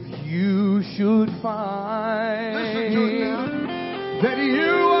 if you should find that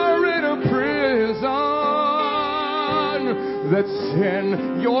you are in a prison that's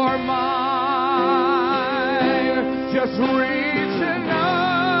in your mind, just reach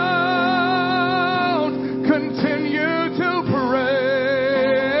out, continue to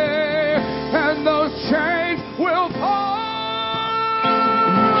pray, and those chains will fall.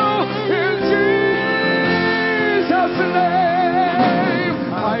 In Jesus' name,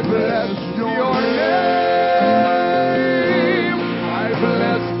 I bless your name. I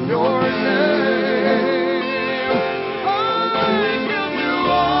bless your name. I give you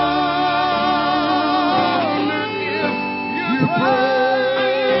all to give you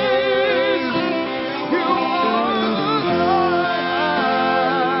praise. You are the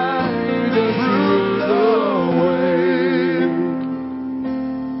light through the way.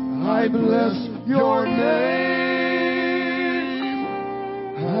 I bless your name.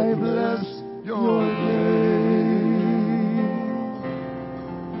 I bless your name.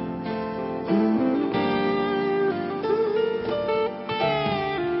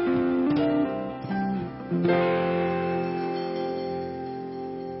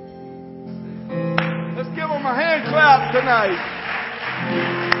 Let's give them a hand clap tonight.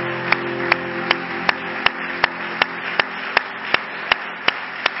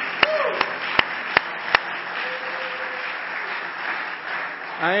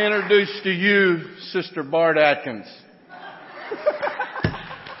 I introduce to you Sister Bart Atkins.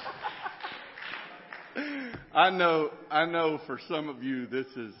 I know for some of you this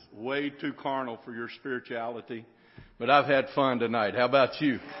is way too carnal for your spirituality. But I've had fun tonight. How about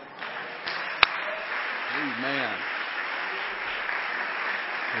you? Amen.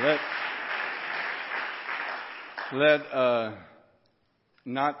 Let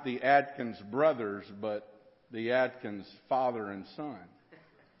not the Atkins brothers, but the Atkins father and son.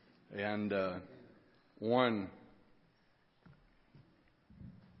 And one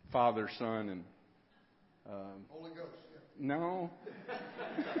father, son, and Holy Ghost. no.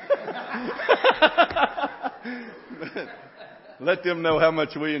 Let them know how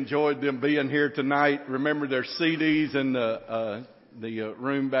much we enjoyed them being here tonight. Remember, there's CDs in the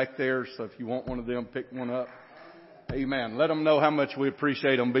room back there, so if you want one of them, pick one up. Amen. Let them know how much we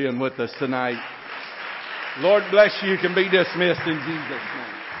appreciate them being with us tonight. Lord bless you. You can be dismissed in Jesus'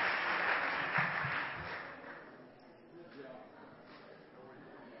 name.